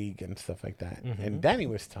Rocket League and stuff like that. Mm-hmm. And Danny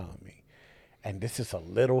was telling me, and this is a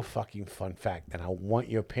little fucking fun fact, and I want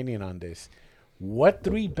your opinion on this. What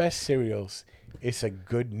 3 best cereals is a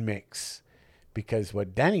good mix? Because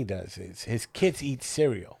what Danny does is his kids eat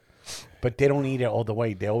cereal, but they don't eat it all the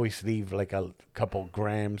way. They always leave like a couple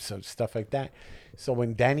grams of stuff like that. So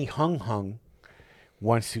when Danny Hung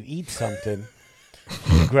wants to eat something,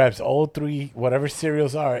 he grabs all 3, whatever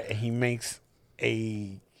cereals are, and he makes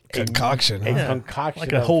a Concoction. A huh? concoction.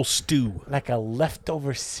 Like a whole stew. Like a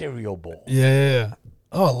leftover cereal bowl. Yeah.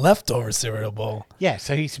 Oh, a leftover cereal bowl. Yeah,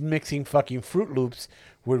 so he's mixing fucking Fruit Loops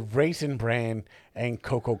with Raisin Bran and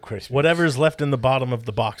Cocoa Krispies. Whatever's left in the bottom of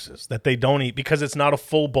the boxes that they don't eat because it's not a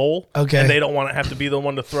full bowl. Okay. And they don't want to have to be the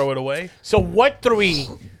one to throw it away. So what 3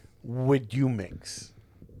 would you mix?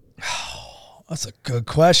 That's a good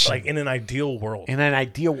question. Like in an ideal world. In an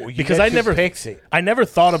ideal world, Because I never picks it. I never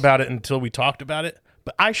thought about it until we talked about it.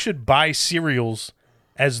 But I should buy cereals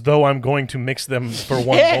as though I'm going to mix them for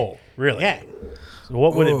one bowl. Really? Yeah. So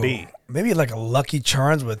what would Ooh, it be? Maybe like a Lucky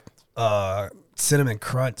Charms with cinnamon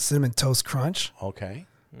toast crunch. Okay.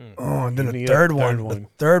 Oh, and then You the need third a one. third one. The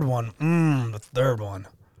third one. The third one.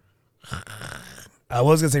 I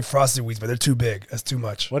was gonna say Frosted Wheats, but they're too big. That's too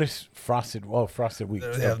much. What is Frosted? Oh, Frosted Wheat.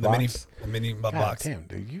 They have the mini God box. damn,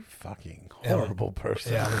 dude, you fucking horrible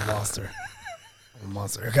person. Yeah, I'm a monster. I'm a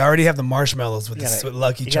monster. I already have the marshmallows with the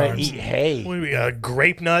Lucky You gotta Charms. eat hay. What do we,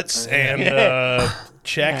 grape nuts and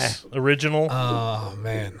Chex original. Oh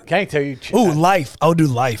man. Can I tell you? Ooh, Life. I'll do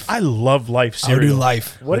Life. I love Life I'll cereal. do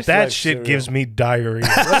Life. What But is that Life shit cereal? gives me diarrhea.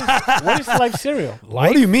 What is Life cereal?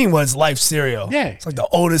 What do you mean? What's Life cereal? Yeah. it's like the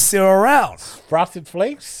oldest cereal around. Frosted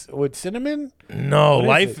Flakes with cinnamon? No,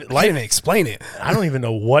 What is Life. it? I Life. can't even explain it. I don't even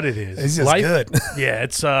know what it is. It's just Life, good. Yeah,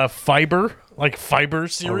 it's fiber, like fiber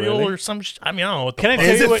cereal really? or some. I mean, I don't know what the Can I fuck.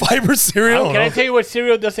 tell Is you it what? fiber cereal? Can I tell you what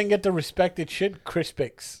cereal doesn't get the respect it should?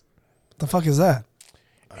 Crispix. the fuck is that?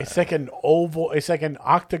 It's like an oval. It's like an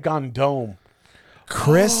octagon dome.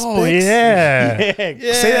 Crispix. Oh yeah.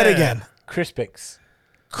 Yeah. Say that again. Crispix.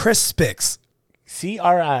 Crispix.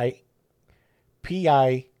 CRIPI.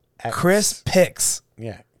 Crispix.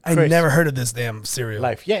 Yeah. I Crisp. never heard of this damn cereal.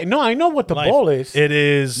 Life. Yeah. No, I know what the Life. bowl is. It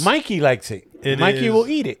is. Mikey likes it. It Mikey is- will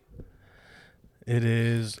eat it. It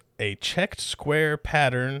is a checked square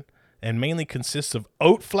pattern and mainly consists of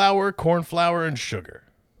oat flour, corn flour, and sugar.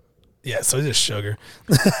 Yeah, so it's just sugar.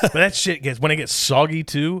 But that shit gets when it gets soggy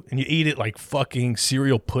too, and you eat it like fucking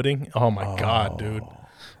cereal pudding. Oh my god, dude!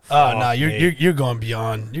 Oh no, me. you're going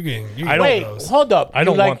beyond. You're getting. I don't- Wait, those. hold up. I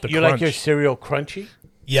don't want the You like crunch. your cereal crunchy?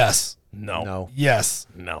 Yes, No, yes,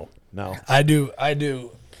 no. I do.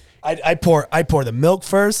 I pour the milk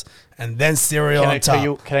first and then cereal on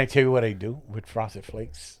top. Can I tell you what I do with Frosted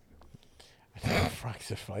Flakes? I take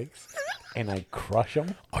Frosted Flakes and I crush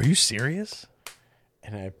them Are you serious?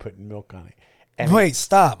 and I put milk on it. Wait,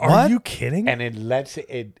 stop. Are What? you kidding? And it lets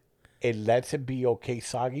it be okay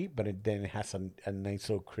soggy, but then it has a nice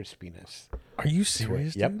little crispiness. Are you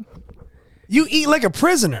serious? Yep. Dude? You eat like a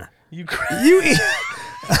prisoner. You You eat.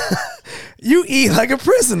 You eat like a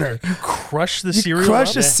prisoner. crush the cereal. Crush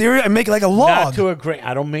up? the cereal and make it like a Not log. to a grain.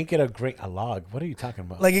 I don't make it a log. What are you talking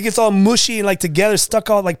about? Like it gets all mushy and like together, stuck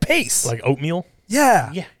all like paste. like oatmeal.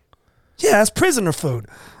 yeah. yeah. Yeah, that's prisoner food.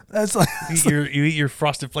 That's like You eat your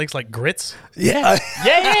Frosted Flakes like grits. yeah.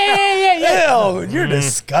 Yeah. Hell, you're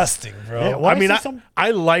disgusting, bro. Yeah, I mean, see some-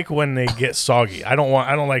 I like when they get soggy. I don't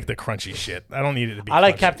like the crunchy shit. I don't need it to be. I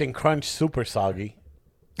like crunchy. Captain Crunch super soggy.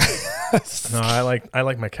 No, I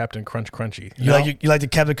like my Captain Crunch crunchy. You like the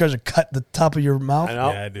Captain Crunch to cut the top of your mouth? I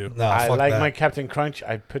know. Yeah, I do. No, I fuck like that. my Captain Crunch.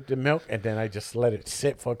 I put the milk and then I just let it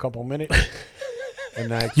sit for a couple minutes.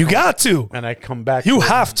 And You got to. I come back. You to it.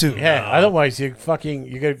 have to. Yeah. Otherwise, you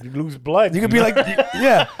gonna lose blood. You could be like,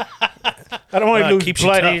 yeah. I don't want to lose keeps you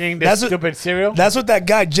blood tough. eating That's this what- stupid cereal. That's what that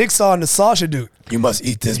guy Jigsaw and the Saw should do. You must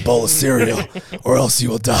eat this bowl of cereal, or else you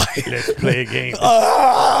will die. Let's play a game.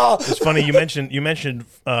 It's funny you mentioned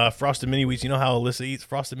Frosted Mini Wheats. You know how Alyssa eats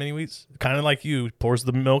Frosted Mini Wheats? Kind of like you, pours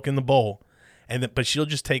the milk in the bowl, but she'll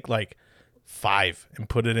just take like 5 and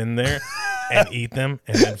put it in there and eat them,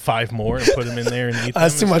 and then 5 more and put them in there and eat them.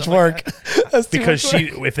 That's too and much stuff like work. that. That's too Because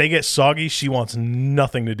much work. if they get soggy, she wants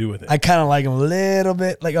nothing to do with it. I kind of like them a little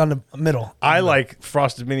bit, like on the middle. I like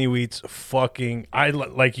Frosted Mini Wheats.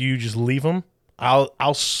 Like you just leave them.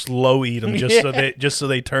 I'll slow eat them just so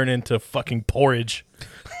they turn into fucking porridge.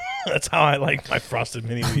 That's how I like my Frosted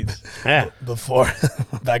Mini Wheats. Yeah. Before,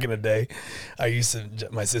 back in the day,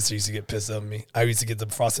 my sister used to get pissed at me. I used to get the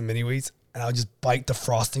Frosted Mini Wheats, and I would just bite the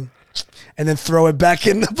frosting and then throw it back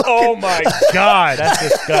in the bucket. Oh my god, That's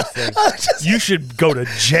disgusting. you should go to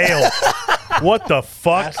jail. What the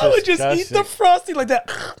fuck? I would just eat the frosting like that.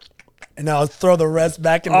 And I would throw the rest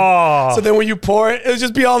back in. Oh. So then when you pour it, it would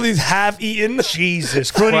just be all these half-eaten.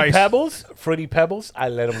 Jesus Fruity Christ. Pebbles, I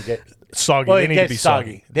let them get Soggy. well, They it need to gets be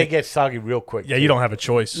soggy. soggy. They get soggy real quick. Yeah, too. you don't have a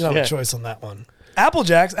choice. You don't have Yeah. a choice on that one. Apple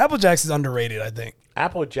Jacks is underrated, I think.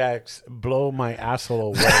 Apple Jacks blow my asshole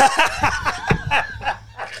away.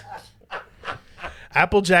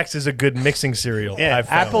 Apple Jacks is a good mixing cereal. Yeah, I've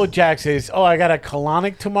found. Apple Jacks is. Oh, I got a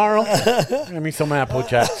colonic tomorrow. Give me some Apple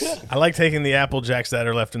Jacks. I like taking the Apple Jacks that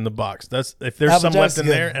are left in the box. That's if there's Apple some Jacks left in is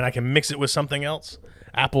good. there and I can mix it with something else.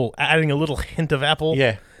 Adding a little hint of apple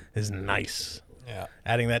Yeah. is nice. Yeah.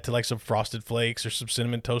 Adding that to like some Frosted Flakes or some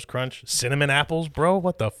Cinnamon Toast Crunch. Cinnamon apples, bro?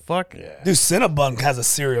 What the fuck? Yeah. Dude, Cinnabon has a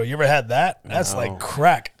cereal. You ever had that? That's like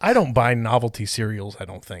crack. I don't buy novelty cereals, I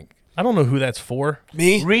don't think. I don't know who that's for.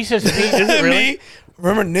 Me? Reese's Pieces. Me?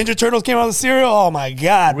 Remember Ninja Turtles came out with cereal? Oh my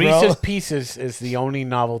God, bro. Reese's Pieces is the only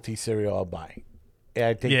novelty cereal I'll buy. Yeah,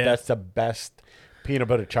 I think Yeah. that's the best peanut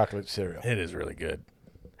butter chocolate cereal. It is really good.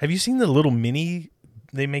 Have you seen the little mini?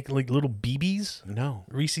 They make like little BBs. No.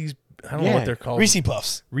 Reese's. I don't know Yeah. what they're called. Reese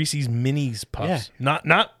Puffs. Reese's Minis Puffs. Yeah.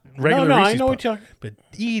 Not regular No, I Reese's know what Puffs, you're- but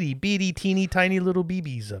itty bitty teeny tiny little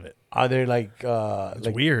BBs of it. Are they like It's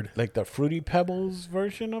weird. like the Fruity Pebbles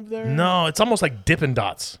version of their? No, it's almost like Dippin'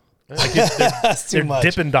 Dots. Like That's too they're much.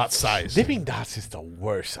 Dippin' Dot size. Dipping Dots is the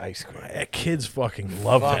worst ice cream. Kids fucking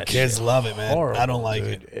love that Kids shit. love it, man. Horrible, I don't like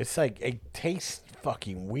dude. it. It's like it tastes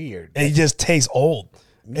fucking weird. It just tastes old.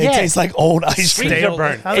 It Yeah. tastes like old ice cream. Freezer Stale.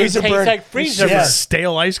 burn. How It does it tastes burn? like freezer Yeah. burn.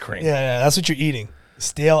 Stale ice cream. Yeah, that's what you're eating.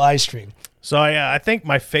 Stale ice cream. So yeah, I think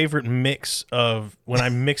my favorite mix of when I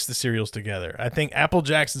mix the cereals together, I think Apple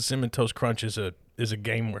Jacks and Cinnamon Toast Crunch is a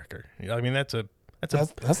game worker. You know, I mean that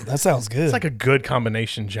sounds good. it's like a good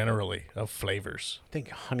combination generally of flavors. I think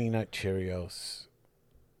Honey Nut Cheerios.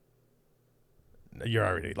 You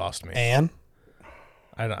already lost me. and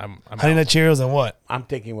I'm Honey out. Nut Cheerios and what? I'm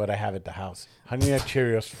thinking what I have at the house. Honey Nut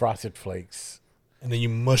Cheerios, Frosted Flakes, And then you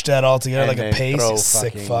mush that all together And like a then paste. throw You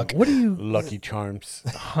sick fucking- fuck. What do you Lucky Charms.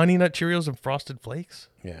 Honey Nut Cheerios and Frosted Flakes?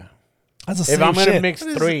 Yeah. That's the If same I'm gonna shit. mix This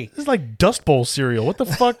is- three, This is like Dust Bowl cereal. What the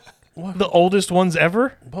fuck? The oldest ones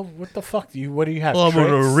ever? well, what the fuck do you? What do you have? Well, I'm an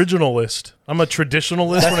Trix? originalist. I'm a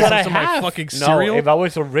traditionalist when it What comes I to my have. fucking No, cereal. if I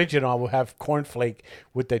was original, I would have cornflake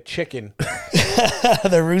with the chicken.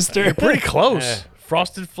 The rooster. Pretty close. Yeah.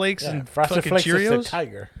 Frosted Flakes and Frosted fucking Flakes Cheerios. is the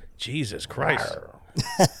tiger. Jesus Christ.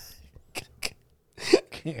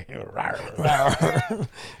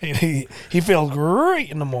 he feels great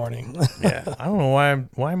in the morning. Yeah, I don't know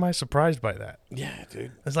why am I surprised by that? Yeah,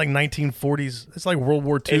 dude. It's like 1940s. It's like World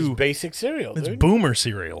War It's II. basic cereal, It's dude. boomer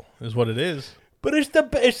cereal is what it is. But it's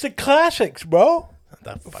the classics, bro.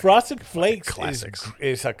 That fucking Frosted Flakes classics.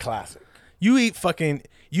 is a classic. You eat fucking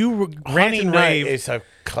You rant Honey and Nut rave. is a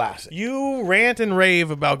classic. You rant and rave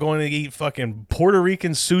about going to eat fucking Puerto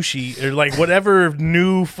Rican sushi or like whatever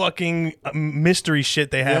new fucking mystery shit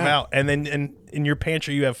they have Yeah. out, and then in your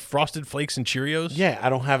pantry you have Frosted Flakes and Cheerios. Yeah, I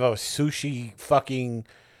don't have a sushi fucking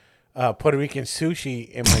Puerto Rican sushi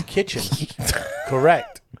in my kitchen.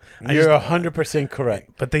 Correct. You're 100%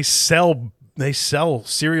 correct. But they sell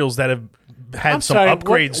cereals that have had I'm some sorry,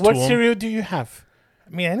 upgrades what to them. cereal do you have?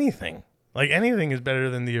 I mean, anything. Like anything is better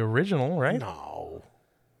than the original, right? No.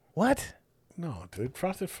 What? No, dude.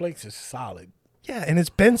 Frosted Flakes is solid. Yeah, and it's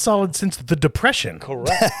been solid since the Depression.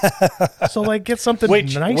 Correct. So like, get something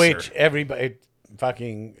which nicer. everybody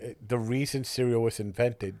fucking the reason cereal was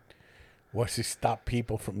invented was to stop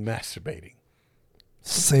people from masturbating.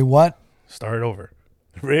 Say what? Start over.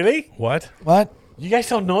 Really? What? What? You guys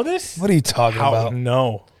don't know this? What are you talking about?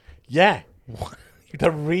 No. Yeah.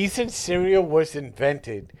 The reason cereal was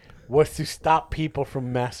invented was to stop people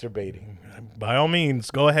from masturbating. By all means,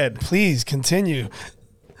 go ahead. Please continue.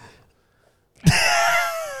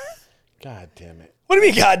 God damn it. What do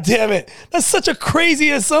you mean, God damn it? That's such a crazy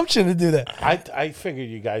assumption to do that. I figured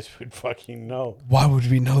you guys would fucking know. Why would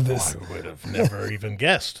we know this? I would have never even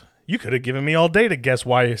guessed. You could have given me all day to guess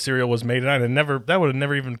why cereal was made, and that would have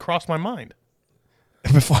never even crossed my mind.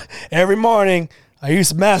 Before every morning, I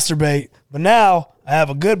used to masturbate, but now I have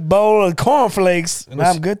a good bowl of cornflakes and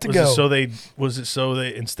I'm good to was go. Was it so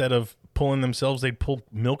they instead of pulling themselves, they'd pull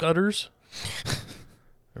milk udders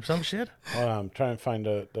or some shit? Hold on, I'm trying to find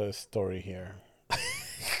the story here.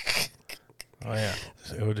 Oh yeah.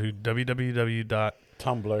 So go to www.theonion.com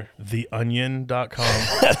The Onion.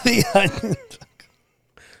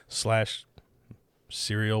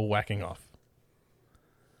 /cereal whacking off.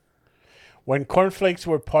 When cornflakes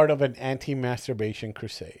were part of an anti-masturbation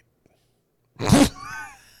crusade.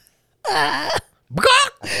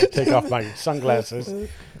 Take off my sunglasses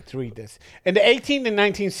to read this. In the 18th and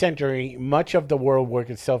 19th century, much of the world worked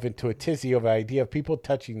itself into a tizzy over the idea of people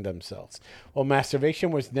touching themselves. While masturbation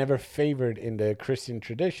was never favored in the Christian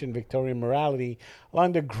tradition, Victorian morality,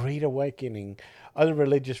 along the Great Awakening, other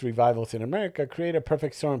religious revivals in America created a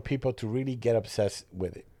perfect storm of people to really get obsessed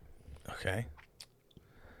with it. Okay.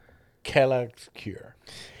 Kellogg's Cure.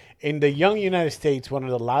 In the young United States, one of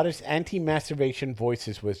the loudest anti-masturbation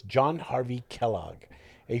voices was John Harvey Kellogg,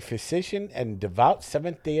 a physician and devout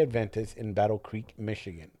Seventh-day Adventist in Battle Creek,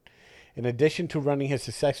 Michigan. In addition to running his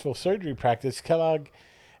successful surgery practice, Kellogg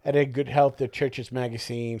edited Good Health, the church's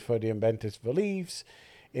magazine for the Adventist beliefs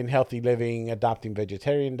in healthy living, adopting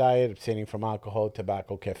vegetarian diet, abstaining from alcohol,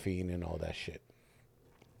 tobacco, caffeine, and all that shit.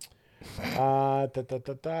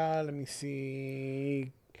 Let me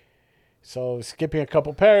see. So, skipping a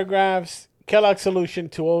couple paragraphs, Kellogg's solution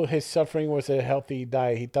to all his suffering was a healthy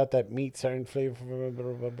diet. He thought that meat, certain flavor.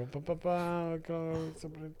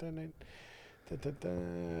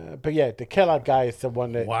 But yeah, the Kellogg guy is the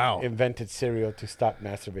one that invented cereal to stop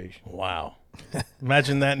masturbation. Wow.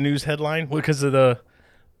 Imagine that news headline because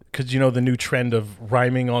you know the new trend of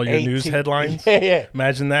rhyming all your news headlines. Yeah.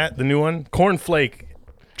 Imagine that, the new one. Cornflake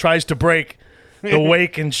tries to break the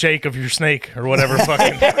wake and shake of your snake or whatever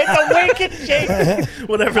fucking The wake and shake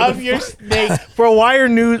whatever of your snake. Bro, why are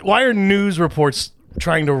news reports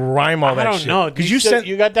trying to rhyme all that I don't shit? know. Because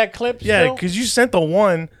You got that clip? yeah, still? because you sent the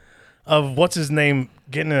one of what's his name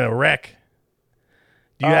getting in a wreck.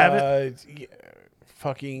 Do you have it? Yeah,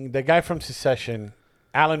 fucking the guy from Secession,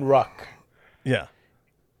 Alan Ruck. Yeah.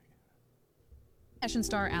 Fashion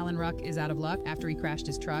star Alan Ruck is out of luck after he crashed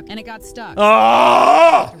his truck and it got stuck.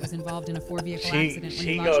 Oh! He was involved in a 4-vehicle She- accident when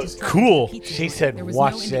she he lodged goes, his truck "Cool." into a pizza She joint. said, There was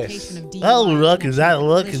 "Watch no this." indication of DUI Alan Ruck is out of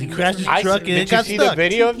luck collision, because he crashed his which truck was and it Did got you see the stuck.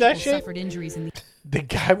 video of that people shit? suffered injuries in the The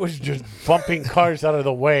guy was just bumping cars out of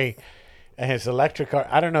the way, and his electric car.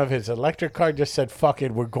 I don't know if his electric car just said "fuck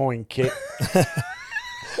it, we're going, kid."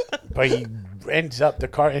 But the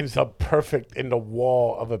car ends up perfect in the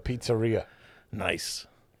wall of a pizzeria. Nice.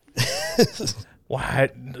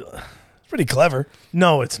 What? It's pretty clever.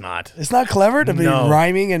 No, it's not. It's not clever to be No.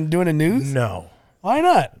 rhyming and doing a news? No. Why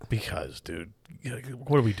not? Because, dude,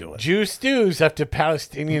 what are we doing? Jews stews after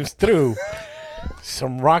Palestinians threw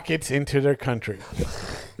some rockets into their country.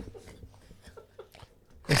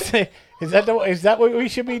 Is that what we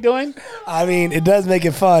should be doing? I mean, it does make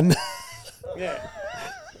it fun. Yeah.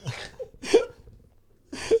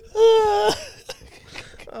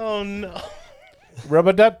 Oh, no.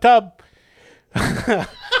 Rub-a-dub-tub.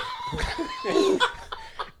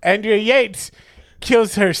 Andrea Yates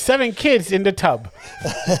kills her 7 kids in the tub.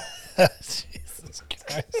 Jesus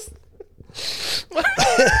Christ.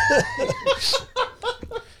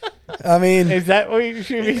 I mean, Is that what you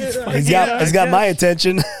should be? he's got my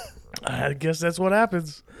attention. I I guess that's what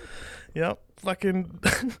happens. Yep. Fucking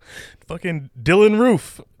Dylan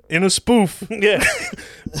Roof in a spoof. Yeah.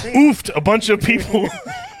 Oofed a bunch of people.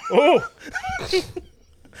 Oh.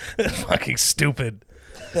 Fucking stupid.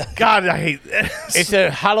 God, I hate this. It's a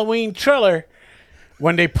Halloween thriller.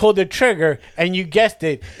 When they pulled the trigger, and you guessed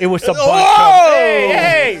it, it was a bunch Whoa! of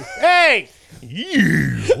hey.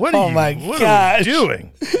 You. What are Oh you, my what gosh. are we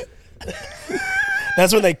doing?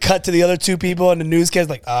 That's when they cut to the other two people, and the newscast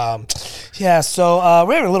like, yeah. So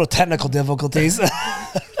we're having a little technical difficulties.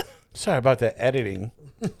 Sorry about the editing.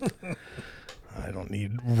 I don't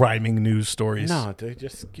need rhyming news stories. No, dude,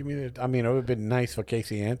 just give me the. I mean, it would have been nice for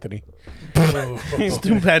Casey Anthony. It's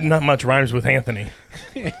too bad not much rhymes with Anthony.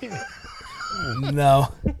 No.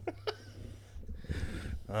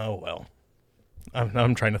 Oh, well.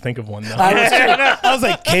 I'm trying to think of one now. I was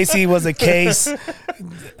like, Casey was a case,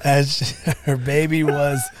 as her baby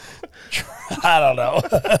was. I don't know.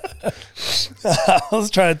 I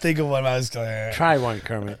was trying to think of one. I was going. Try one,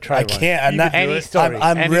 Kermit. Try I one. can't. I'm not. Any story.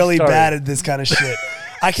 I'm Any really story. bad at this kind of shit.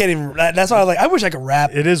 I can't even. That's why I was like, I wish I could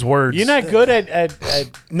rap. It is words. You're not good at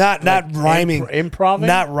Not rhyming. improving?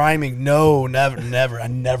 Not rhyming. No, never. I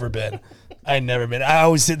never been. I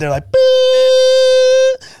always sit there like,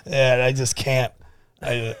 yeah, I just can't.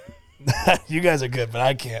 You guys are good, but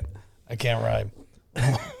I can't. I can't rhyme.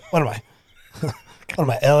 What am I? What am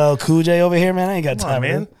I? LL Cool J over here, man? I ain't got Come time, on,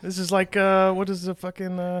 man. man. This is like, what is the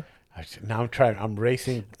fucking... Now I'm trying. I'm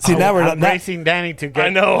racing. See, now we're I'm not- racing Danny to get. I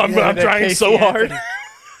know, I'm to the trying Casey so hard. Anthony.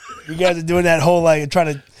 You guys are doing that whole like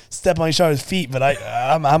trying to step on each other's feet, but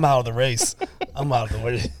I'm out of the race. I'm out of the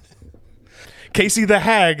way. Casey the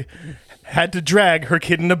Hag had to drag her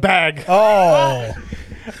kid in a bag Oh,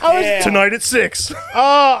 tonight at 6.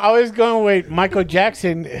 I was going with Michael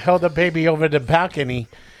Jackson held a baby over the balcony.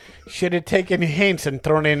 Should have taken hints and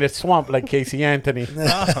thrown it in the swamp like Casey Anthony. Oh,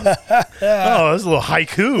 that's a little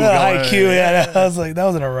haiku. IQ. Yeah, I was like, that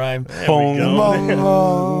wasn't a rhyme. Boom.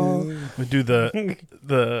 Boom. We do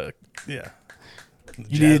the yeah.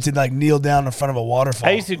 You needed to like kneel down in front of a waterfall.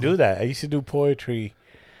 I used to do that. I used to do poetry.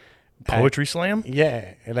 Poetry slam?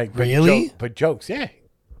 Yeah, and like Really? but jokes. Yeah,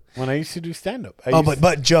 when I used to do stand up. Oh,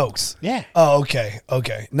 but jokes. yeah. Oh, okay.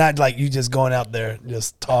 Not like you just going out there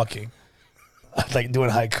just talking, like doing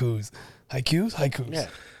haikus. Haikus. Yeah.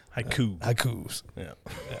 Haikus. Yeah.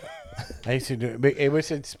 I used to do it. But it was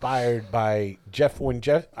inspired by Jeff.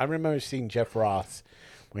 I remember seeing Jeff Ross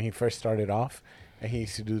when he first started off, and he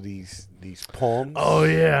used to do these poems. Oh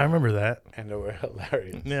yeah, I remember that. And they were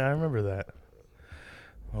hilarious. Yeah, I remember that.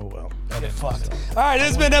 Oh well. Fucked. All right, this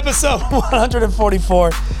has been episode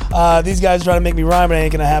 144. These guys are trying to make me rhyme, but it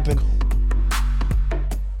ain't gonna happen.